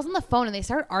girl's on the phone and they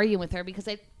start arguing with her because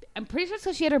I'm pretty sure it's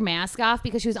because she had her mask off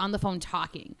because she was on the phone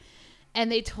talking.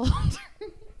 And they told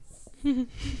her,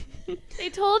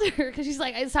 because she's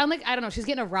like, it sounded like, I don't know, she's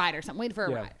getting a ride or something, waiting for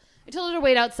a ride. I told her to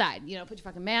wait outside. You know, put your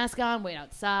fucking mask on, wait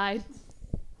outside.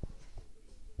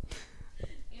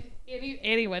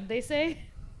 Annie, what'd they say?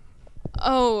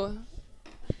 Oh,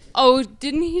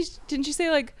 didn't she say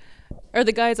like, or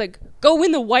the guy's like, go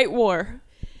win the White War?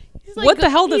 Like, what the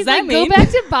hell does that mean? Go back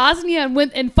to Bosnia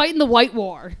and fight in the White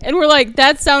War. And we're like,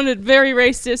 that sounded very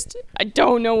racist. I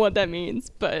don't know what that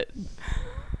means, but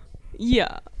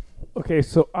yeah. Okay,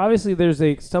 so obviously there's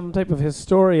some type of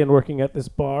historian working at this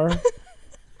bar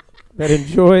that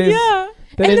enjoys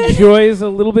a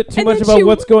little bit too much about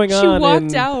what's going on in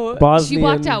Bosnia. She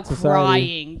walked out society.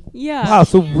 crying. Yeah. Wow,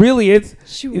 so really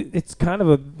it's kind of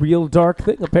a real dark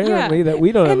thing apparently that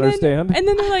we don't understand. And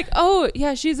then they're like, oh,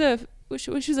 yeah, she's a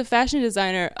fashion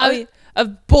designer.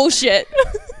 Of bullshit.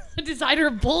 A designer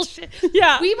of bullshit.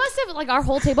 Yeah. We must have, like, our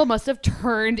whole table must have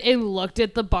turned and looked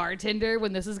at the bartender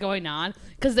when this is going on.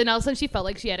 Because then all of a sudden she felt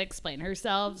like she had to explain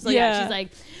herself. So, she's like,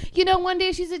 one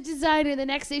day she's a designer. The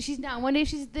next day she's not. One day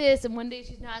she's this. And one day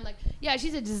she's not. I'm like, yeah,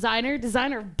 she's a designer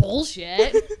of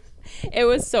bullshit. It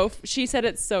was she said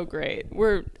it's so great.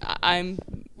 We're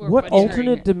what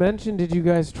alternate dimension did you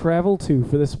guys travel to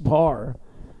for this bar?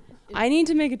 I need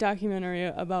to make a documentary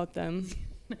about them.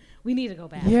 We need to go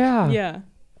back. Yeah.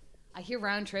 I hear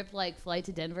round trip flight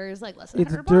to Denver is like less than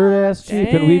 $100. It's dirt ass cheap,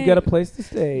 and we've got a place to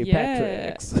stay.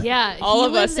 Patrick's. Yeah, all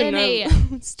of us in a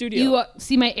studio. You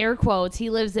see my air quotes. He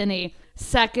lives in a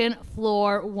 2nd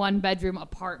floor 1-bedroom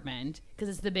apartment because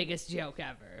it's the biggest joke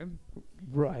ever.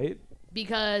 Right.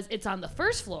 Because it's on the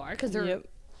 1st floor because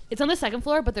it's on the 2nd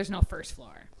floor, but there's no 1st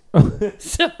floor.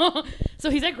 so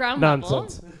he's at ground level.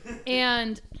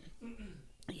 And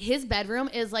his bedroom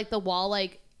is like the wall,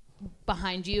 like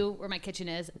behind you where my kitchen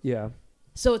is. Yeah.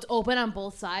 So it's open on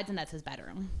both sides, and that's his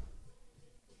bedroom.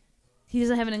 He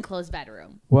doesn't have an enclosed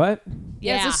bedroom. What?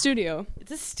 Yeah, it's a studio.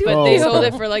 It's a studio. But they sold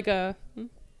it for like a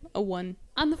 1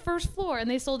 on the 1st floor, and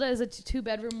they sold it as a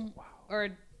 2-bedroom or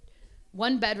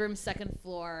 1-bedroom 2nd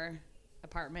floor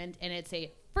apartment, and it's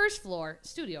a 1st floor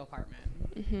studio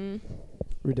apartment. Mm-hmm.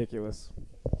 Ridiculous.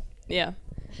 Yeah.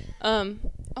 Oh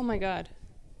my God.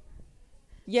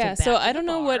 Yeah. So I don't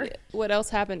know what else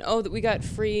happened. Oh, we got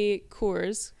free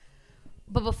Coors.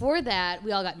 But before that,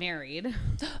 we all got married.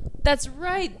 That's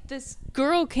right. This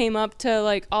girl came up to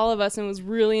like all of us and was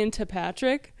really into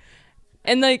Patrick.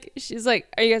 And like she's like,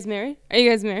 "Are you guys married? Are you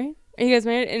guys married? Are you guys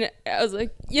married?" And I was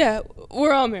like, "Yeah,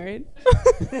 we're all married."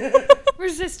 We're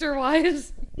sister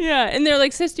wives. Yeah, and they're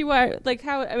like sister wives. Like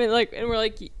how? I mean, like, and we're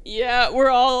like, "Yeah, we're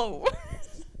all."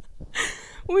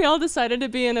 We all decided to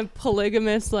be in a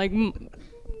polygamous like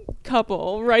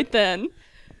couple right then.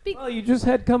 Well, you just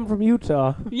had come from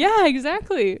Utah. Yeah,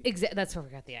 exactly. That's where we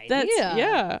got the idea.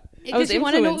 Yeah. Because you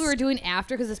want to know what we were doing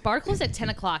after? Because this bar closed at 10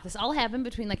 o'clock. This all happened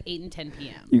between like 8 and 10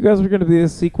 p.m. You guys were going to be a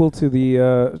sequel to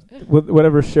the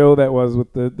whatever show that was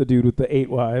with the dude with the 8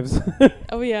 wives.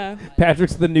 Oh, yeah.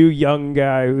 Patrick's the new young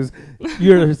guy who's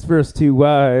you're his first 2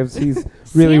 wives. He's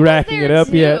really racking it up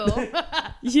yet.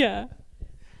 Yeah.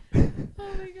 Oh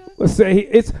my god. Let's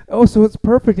say so it's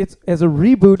perfect. It's as a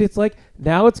reboot. It's like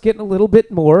now it's getting a little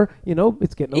bit more,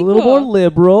 it's getting a little more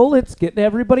liberal. It's getting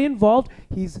everybody involved.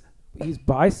 He's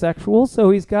bisexual, so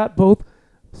he's got both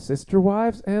sister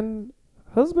wives and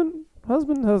husband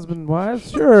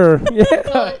wives. Sure.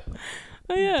 Yeah.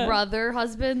 Oh, yeah. Brother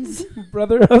husbands.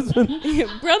 Brother husband.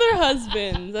 Brother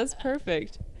husbands. That's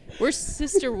perfect. We're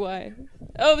sister wife.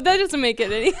 Oh, that doesn't make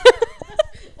it any.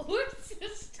 We're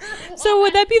sister wives. So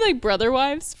would that be like brother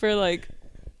wives for like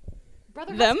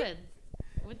brother them? husbands?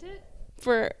 Wouldn't it?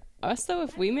 For us though,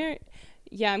 if we marry?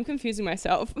 Yeah, I'm confusing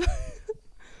myself.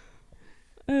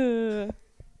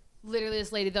 Literally,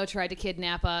 this lady though tried to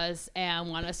kidnap us and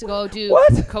want us to go do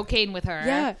What? cocaine with her.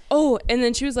 Yeah. Oh, and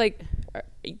then she was like,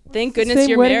 "Thank goodness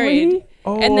you're married." Lady?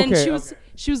 Oh, And then okay,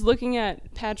 she was looking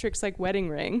at Patrick's like wedding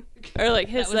ring or like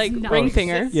his like nice. ring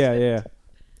finger. Yeah.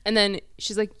 And then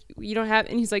she's like, "You don't have,"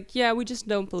 and he's like, "Yeah, we just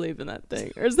don't believe in that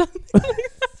thing," or something. Like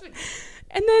that.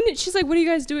 And then she's like, "What are you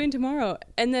guys doing tomorrow?"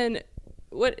 And then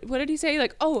what did he say?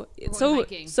 Like, "Oh, it's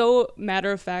so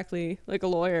matter of factly, like a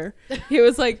lawyer." He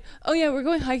was like, "Oh yeah, we're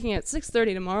going hiking at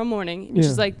 6:30 tomorrow morning." And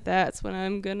she's like, "That's when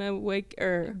I'm gonna wake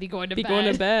or be going to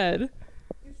bed."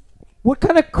 What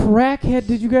kind of crackhead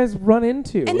did you guys run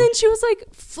into? And then she was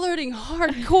like flirting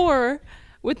hardcore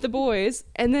with the boys,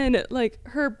 and then like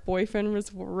her boyfriend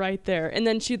was right there, and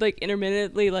then she'd like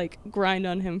intermittently like grind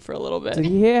on him for a little bit. Did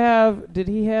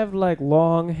he have like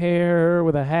long hair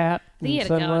with a hat He and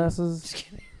had a gun. sunglasses?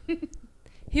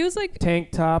 He was like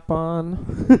Tank top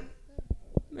on.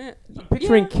 eh,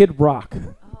 Picturing yeah. Kid Rock.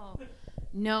 Oh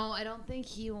no, I don't think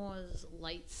he was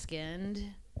light skinned.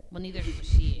 Well, neither was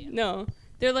she. No,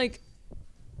 they're like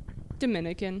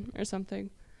Dominican or something.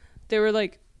 They were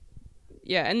like,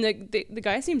 yeah, and the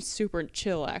guy seemed super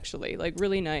chill actually, like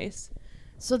really nice.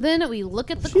 So then we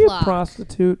look at the Was she clock. a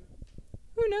prostitute?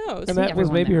 Who knows? And that was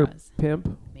Everyone maybe there her was.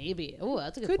 pimp. Maybe. Oh,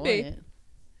 that's a good Could point. be.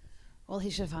 Well, he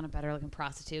should have found a better looking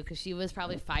prostitute because she was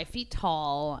probably 5 feet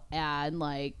tall and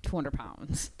like 200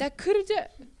 pounds. That could have.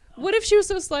 What if she was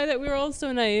so sly that we were all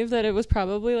so naive that it was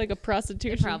probably like a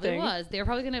prostitution It probably thing? was. They were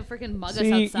probably gonna freaking mug us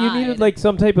See, outside. you needed like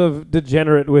some type of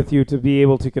degenerate with you to be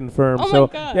able to confirm. Oh my So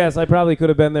God. yes, I probably could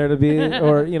have been there to be,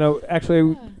 or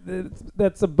actually,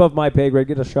 that's above my pay grade.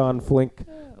 Get a Sean Flink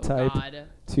Oh, type God.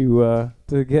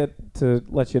 to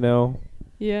let you know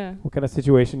Yeah. what kind of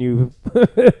situation you've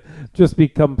just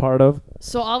become part of.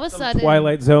 So all of a sudden,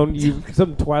 Twilight Zone,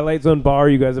 some Twilight Zone bar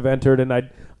you guys have entered, and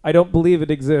I don't believe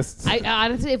it exists. I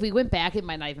honestly, if we went back, it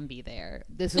might not even be there.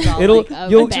 This was all It'll- like a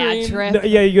you'll- bad trip. No,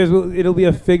 yeah, you guys will. It'll be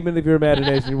a figment of your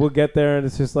imagination. We'll get there, and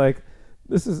it's just like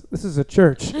this is a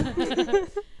church.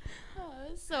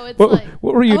 So it's What like,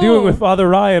 were you doing Oh. with Father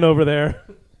Ryan over there?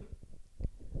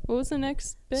 What was the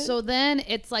next bit? so then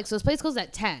it's like, so this place closes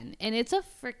at 10, and it's a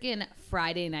freaking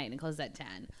Friday night, and it closes at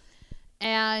 10.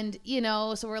 And,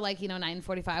 so we're like,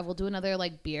 9:45, we'll do another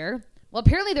like beer. Well,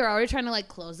 apparently they're already trying to like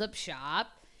close up shop.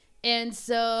 And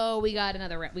so we got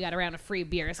a round of free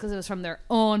beers because it was from their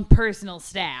own personal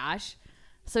stash.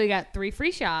 So we got 3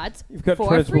 free shots. You've got 4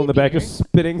 French free people in the back beers. just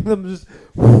spitting them. Just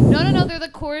No, they're the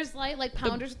Coors Light, like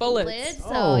pounders with the bullets. lid. So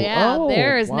Oh,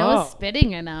 there is no wow.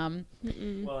 spitting in them.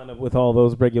 well, and with all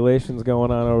those regulations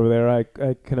going on over there,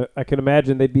 I can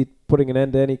imagine they'd be putting an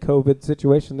end to any COVID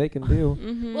situation they can do.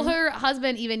 Mm-hmm. Well, her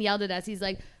husband even yelled at us. He's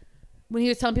like, when he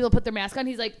was telling people to put their mask on,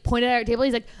 he's like, pointed at our table.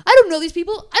 He's like, I don't know these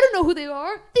people. I don't know who they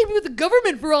are. They'd be with the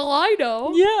government for all I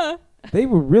know. Yeah. They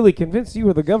were really convinced you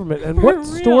were the government, and For what real.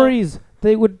 stories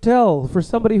they would tell for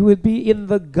somebody who would be in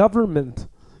the government.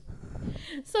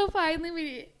 So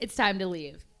finally, it's time to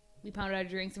leave. We pounded our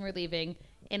drinks and we're leaving.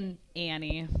 And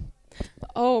Annie.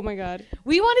 Oh my God.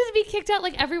 We wanted to be kicked out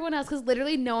like everyone else because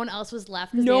literally no one else was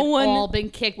left. No they had one all been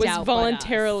kicked Was out. but us.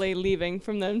 voluntarily leaving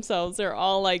from themselves. They're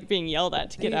all like being yelled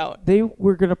at to get out. They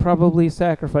were gonna probably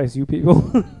sacrifice you people.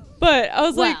 But I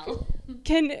was Well. like,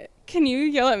 can Can you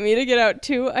yell at me to get out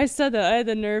too? I said that. I had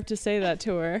the nerve to say that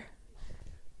to her.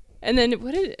 And then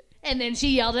And then she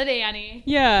yelled at Annie.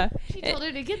 Yeah. She told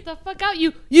her to get the fuck out.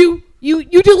 You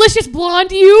delicious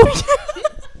blonde, you.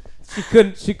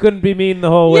 She couldn't be mean the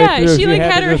whole way through. Yeah, she like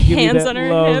had her hands on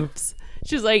her hips.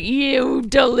 She was like, "You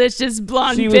delicious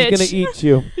blonde bitch." She was gonna eat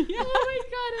you. Yeah. Oh my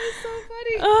god, it was so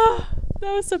funny. Oh,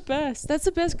 that was the best. That's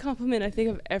the best compliment I think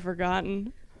I've ever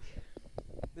gotten.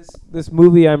 This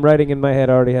movie I'm writing in my head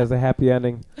already has a happy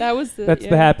ending. That's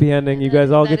the happy ending. You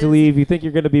guys all get to leave. You think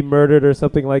you're gonna be murdered or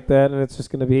something like that, and it's just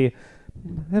gonna be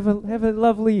have a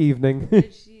lovely evening.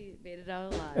 She made it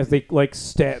out alive. As they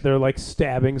they're like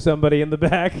stabbing somebody in the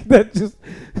back. That just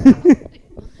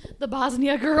the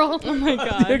Bosnia girl. Oh my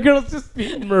god. The girl's just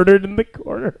being murdered in the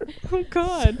corner. Oh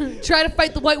god. Try to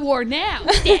fight the white war now.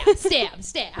 Stab, stab,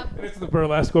 stab. And it's the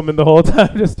burlesque woman the whole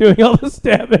time just doing all the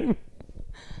stabbing.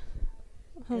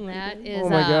 And that is oh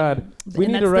my god. We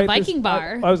need to write the Viking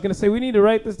bar. I was going to say we need to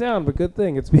write this down, but good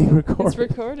thing it's being recorded. It's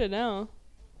recorded now.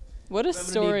 What a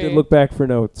story. Need to look back for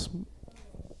notes.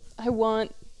 I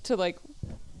want to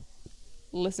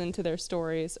listen to their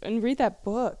stories and read that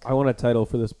book. I want a title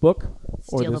for this book.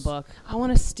 Steal the book. I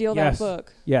want to steal that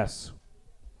book. Yes.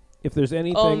 If there's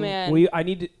anything, oh man,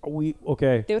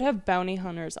 okay. They would have bounty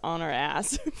hunters on our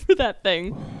ass for that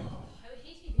thing.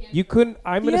 You couldn't.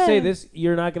 I'm gonna say this.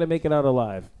 You're not gonna make it out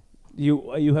alive.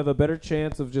 You have a better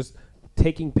chance of just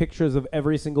taking pictures of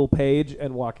every single page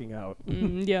and walking out.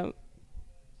 Yeah.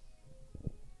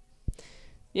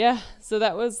 Yeah. So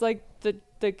that was like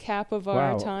the cap of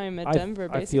our time at Denver.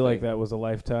 Basically, I feel like that was a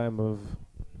lifetime of.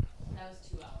 That was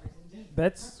 2 hours in Denver.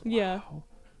 That's wow.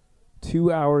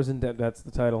 2 hours in Denver. That's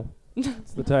the title.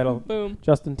 That's the title. Boom.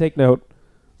 Justin, take note.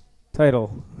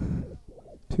 Title.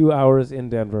 2 hours in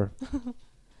Denver.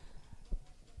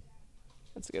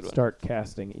 That's a good one. Start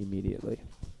casting immediately.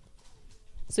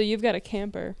 So you've got a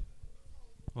camper.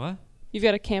 What? You've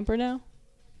got a camper now?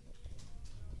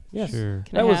 Yes. Sure.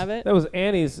 Can I have it? That was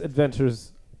Annie's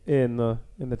adventures in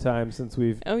the time since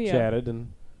we've chatted,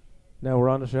 and now we're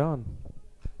on to Shawn.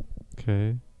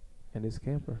 Okay. And his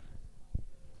camper.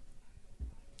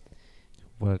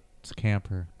 What's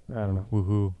camper? I don't know.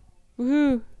 Woohoo.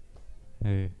 Woohoo.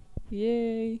 Hey.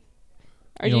 Yay.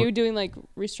 Are you doing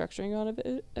restructuring on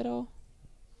it at all?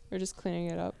 Or just cleaning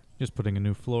it up? Just putting a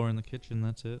new floor in the kitchen,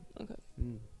 that's it. Okay.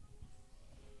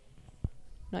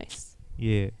 Nice.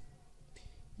 Yeah.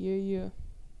 Yeah.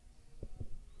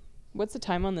 What's the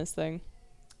time on this thing?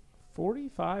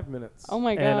 45 minutes. Oh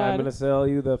my god. And I'm going to tell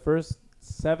you the first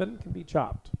 7 can be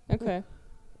chopped. Okay.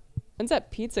 When's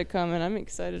that pizza coming? I'm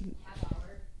excited. Half hour.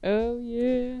 Oh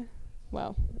yeah.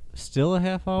 Wow. Still a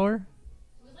half hour?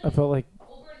 I felt like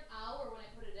over an hour when I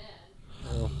put it in.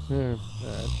 oh, There's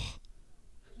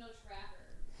no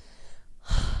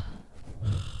tracker.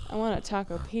 I want a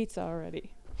taco pizza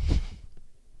already.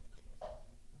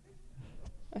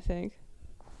 I think.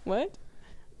 What?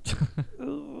 Yeah.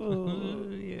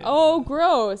 Oh,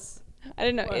 gross. I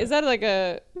didn't know. What? Is that like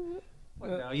a...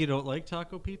 Now you don't like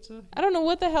taco pizza? I don't know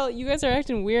what the hell. You guys are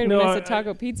acting weird when I said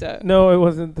taco pizza. No, it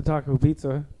wasn't the taco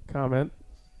pizza comment.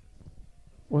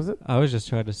 Was it? I was just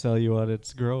trying to sell you on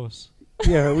it's gross.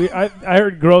 Yeah, I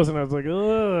heard gross and I was like,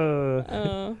 ugh.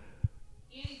 Andy,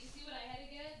 did you see what I had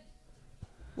to get?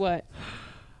 What?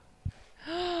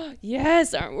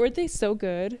 Yes, weren't they so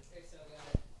good? They're so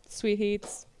good. Sweet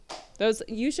Heats. Those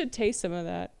you should taste some of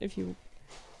that if you.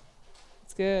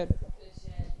 It's good. Good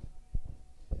shit.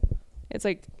 It's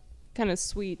like kind of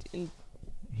sweet and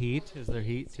Heat? Is there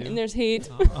heat too? and there's heat.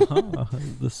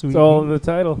 The sweet. It's all in heat. the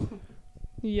title.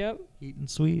 Yep. Heat and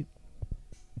sweet.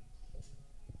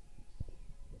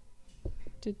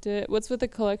 What's with the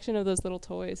collection of those little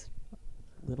toys?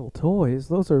 Little toys.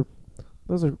 Those are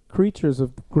creatures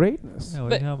of greatness. Yeah, what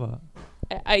But- are you talking about?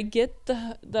 I get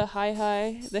the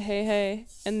hi, the hey,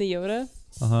 and the Yoda,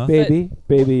 Uh-huh. Baby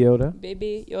Yoda.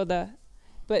 baby Yoda.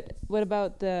 But what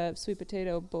about the sweet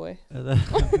potato boy?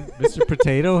 Mr.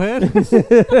 Potato Head?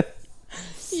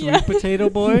 Sweet Yeah. Potato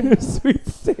Boy? Sweet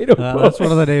potato boy. That's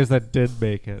one of the names that did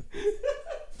make it.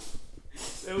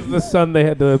 It was the sun they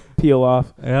had to peel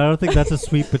off. I don't think that's a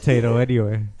sweet potato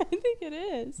anyway. I think it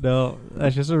is. No,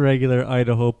 that's just a regular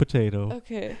Idaho potato.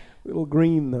 Okay. Little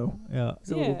green though. Yeah.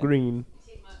 It's a little green.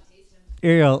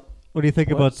 Ariel, what do you think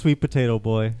What? about Sweet Potato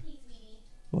Boy?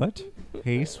 What?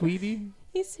 Hey, sweetie?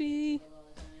 Hey, sweetie.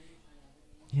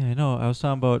 Yeah, I know. I was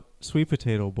talking about Sweet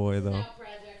Potato Boy, though. Now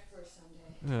project for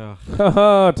Sunday. Yeah.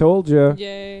 Haha, told ya.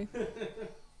 Yay. Which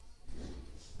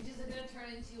is going to turn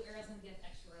into Ariel's going to get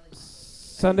extra early.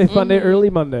 Sunday fun day, Mhm.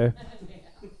 early Monday.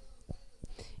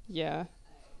 Yeah.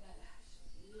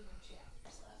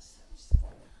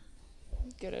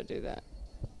 Gotta do that.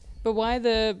 But why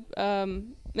the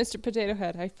Mr. Potato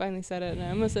Head? I finally said it, and I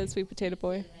almost said Sweet Potato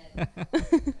Boy.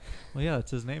 Well, yeah,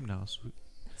 it's his name now. Sweet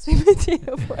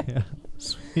Potato Boy. Yeah,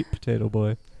 Sweet Potato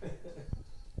Boy.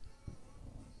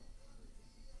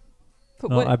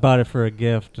 No, I bought it for a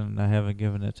gift, and I haven't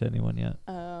given it to anyone yet.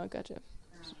 Oh, gotcha.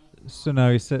 So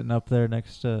now he's sitting up there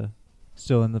next to,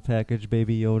 still in the package,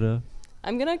 Baby Yoda.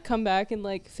 I'm going to come back in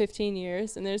like 15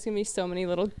 years, and there's going to be so many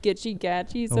little Gitchy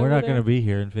Gatchies Well, we're not going to be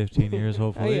here in 15 years,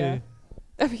 hopefully. Oh,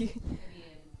 yeah.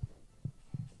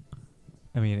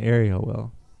 I mean, Ariel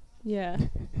will. Yeah.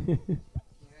 Here I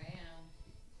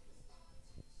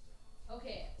am.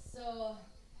 Okay, so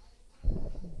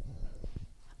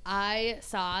I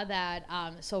saw that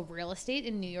so real estate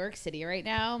in New York City right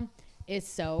now is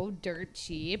so dirt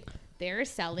cheap. They're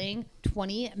selling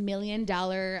 $20 million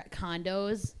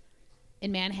condos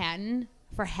in Manhattan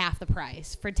for half the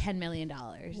price, for $10 million.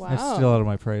 Wow. That's still out of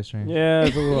my price range. Yeah,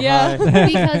 it's a little high.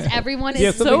 Because everyone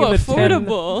is so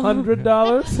affordable.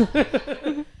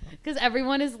 $100. Because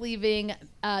everyone is leaving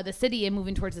the city and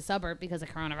moving towards the suburb because of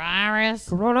coronavirus.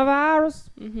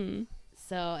 Coronavirus.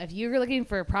 So if you're looking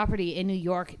for a property in New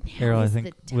York, Ariel, I is think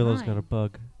the time. Willow's got a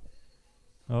bug.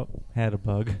 Oh, had a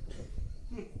bug.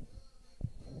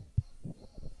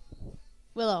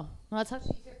 Willow, well, that's how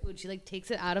she eats her food. She like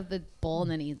takes it out of the bowl and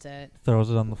then eats it. Throws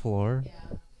it on the floor. Yeah.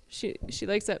 She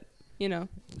likes that,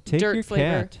 Take dirt your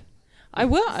flavor. cat. I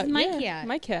will. This is my cat.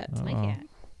 My cat. It's my Uh-oh. cat.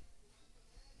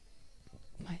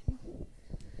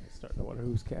 Starting to wonder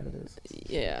whose cat it is.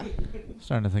 Yeah.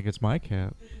 Starting to think it's my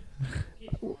cat.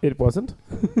 It wasn't.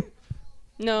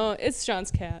 No, it's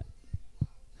Sean's cat.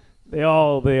 They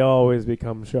always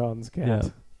become Sean's cat. Yeah.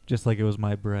 Just like it was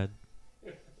my bread.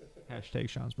 Hashtag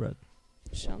Sean's bread.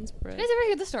 Sean's bread. You guys ever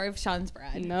hear the story of Sean's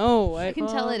bread? No. I can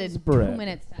tell it in Sean's bread. 2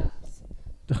 minutes tops.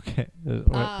 Okay.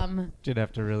 You'd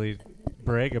have to really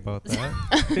brag about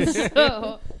that.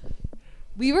 So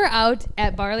we were out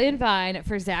at Barley and Vine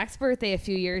for Zach's birthday a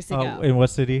few years ago. In what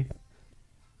city?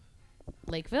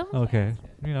 Lakeville. Okay.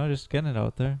 Just getting it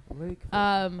out there.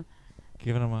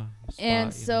 Giving them a spot.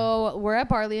 And so we're at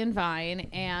Barley and Vine,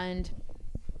 and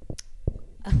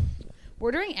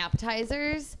we're doing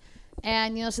appetizers.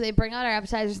 And, so they bring out our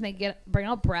appetizers, and they bring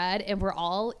out bread, and we're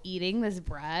all eating this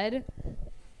bread.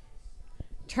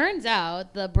 Turns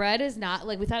out the bread is not,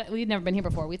 we thought, we'd never been here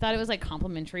before. We thought it was,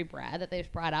 complimentary bread that they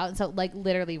just brought out. And so,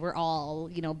 literally, we're all,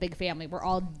 big family. We're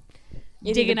all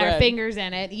digging our fingers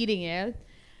in it, eating it.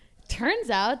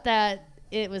 Turns out that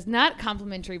it was not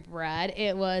complimentary bread.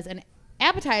 It was an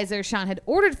appetizer Shawn had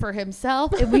ordered for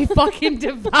himself, and we fucking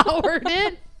devoured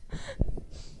it.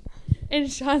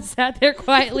 And Shawn sat there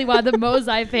quietly while the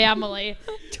Mosai family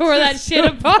tore that shit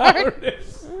apart.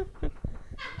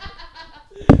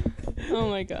 Oh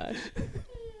my gosh. And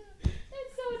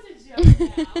so it's a joke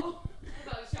now.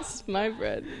 It's my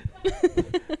bread.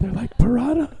 They're like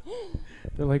piranha.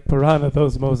 They're like piranha,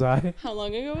 those Mosai. How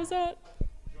long ago was that?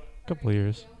 A couple of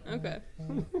years. Okay.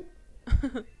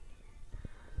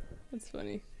 That's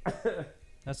funny.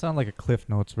 That sounds like a Cliff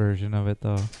Notes version of it,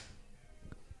 though.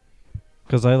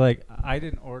 Because I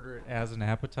didn't order it as an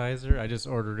appetizer. I just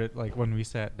ordered it, when we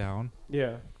sat down.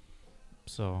 Yeah.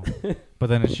 So, but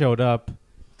then it showed up,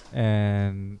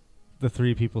 and the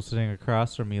three people sitting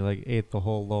across from me, ate the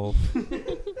whole loaf.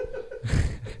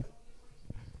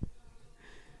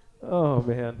 Oh,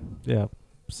 man. Yeah.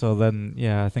 So then,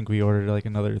 I think we ordered,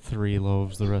 another 3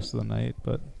 loaves the rest of the night,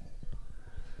 but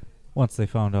once they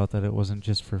found out that it wasn't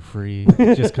just for free,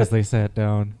 just because they sat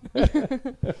down.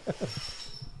 Pizza's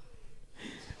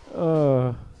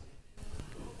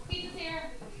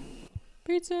here.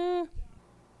 Pizza.